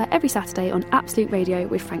listen to her every Saturday on Absolute Radio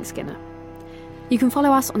with Frank Skinner. You can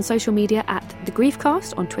follow us on social media at The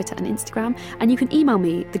Griefcast on Twitter and Instagram, and you can email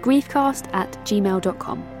me,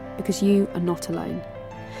 thegriefcast@gmail.com, because you are not alone.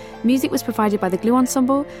 Music was provided by the Glue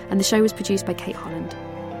Ensemble, and the show was produced by Kate Holland.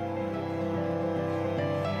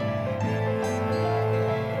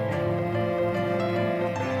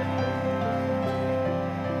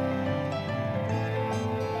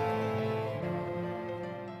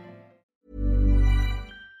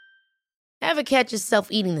 Ever catch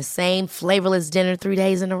yourself eating the same flavorless dinner 3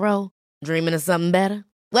 days in a row? Dreaming of something better?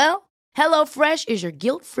 Well, HelloFresh is your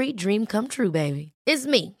guilt-free dream come true, baby. It's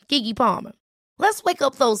me, Keke Palmer. Let's wake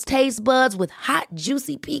up those taste buds with hot,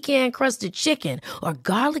 juicy pecan-crusted chicken or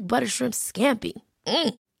garlic butter shrimp scampi.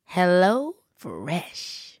 Hello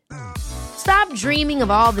Fresh. Stop dreaming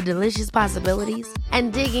of all the delicious possibilities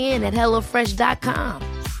and dig in at HelloFresh.com.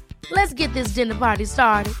 Let's get this dinner party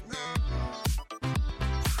started.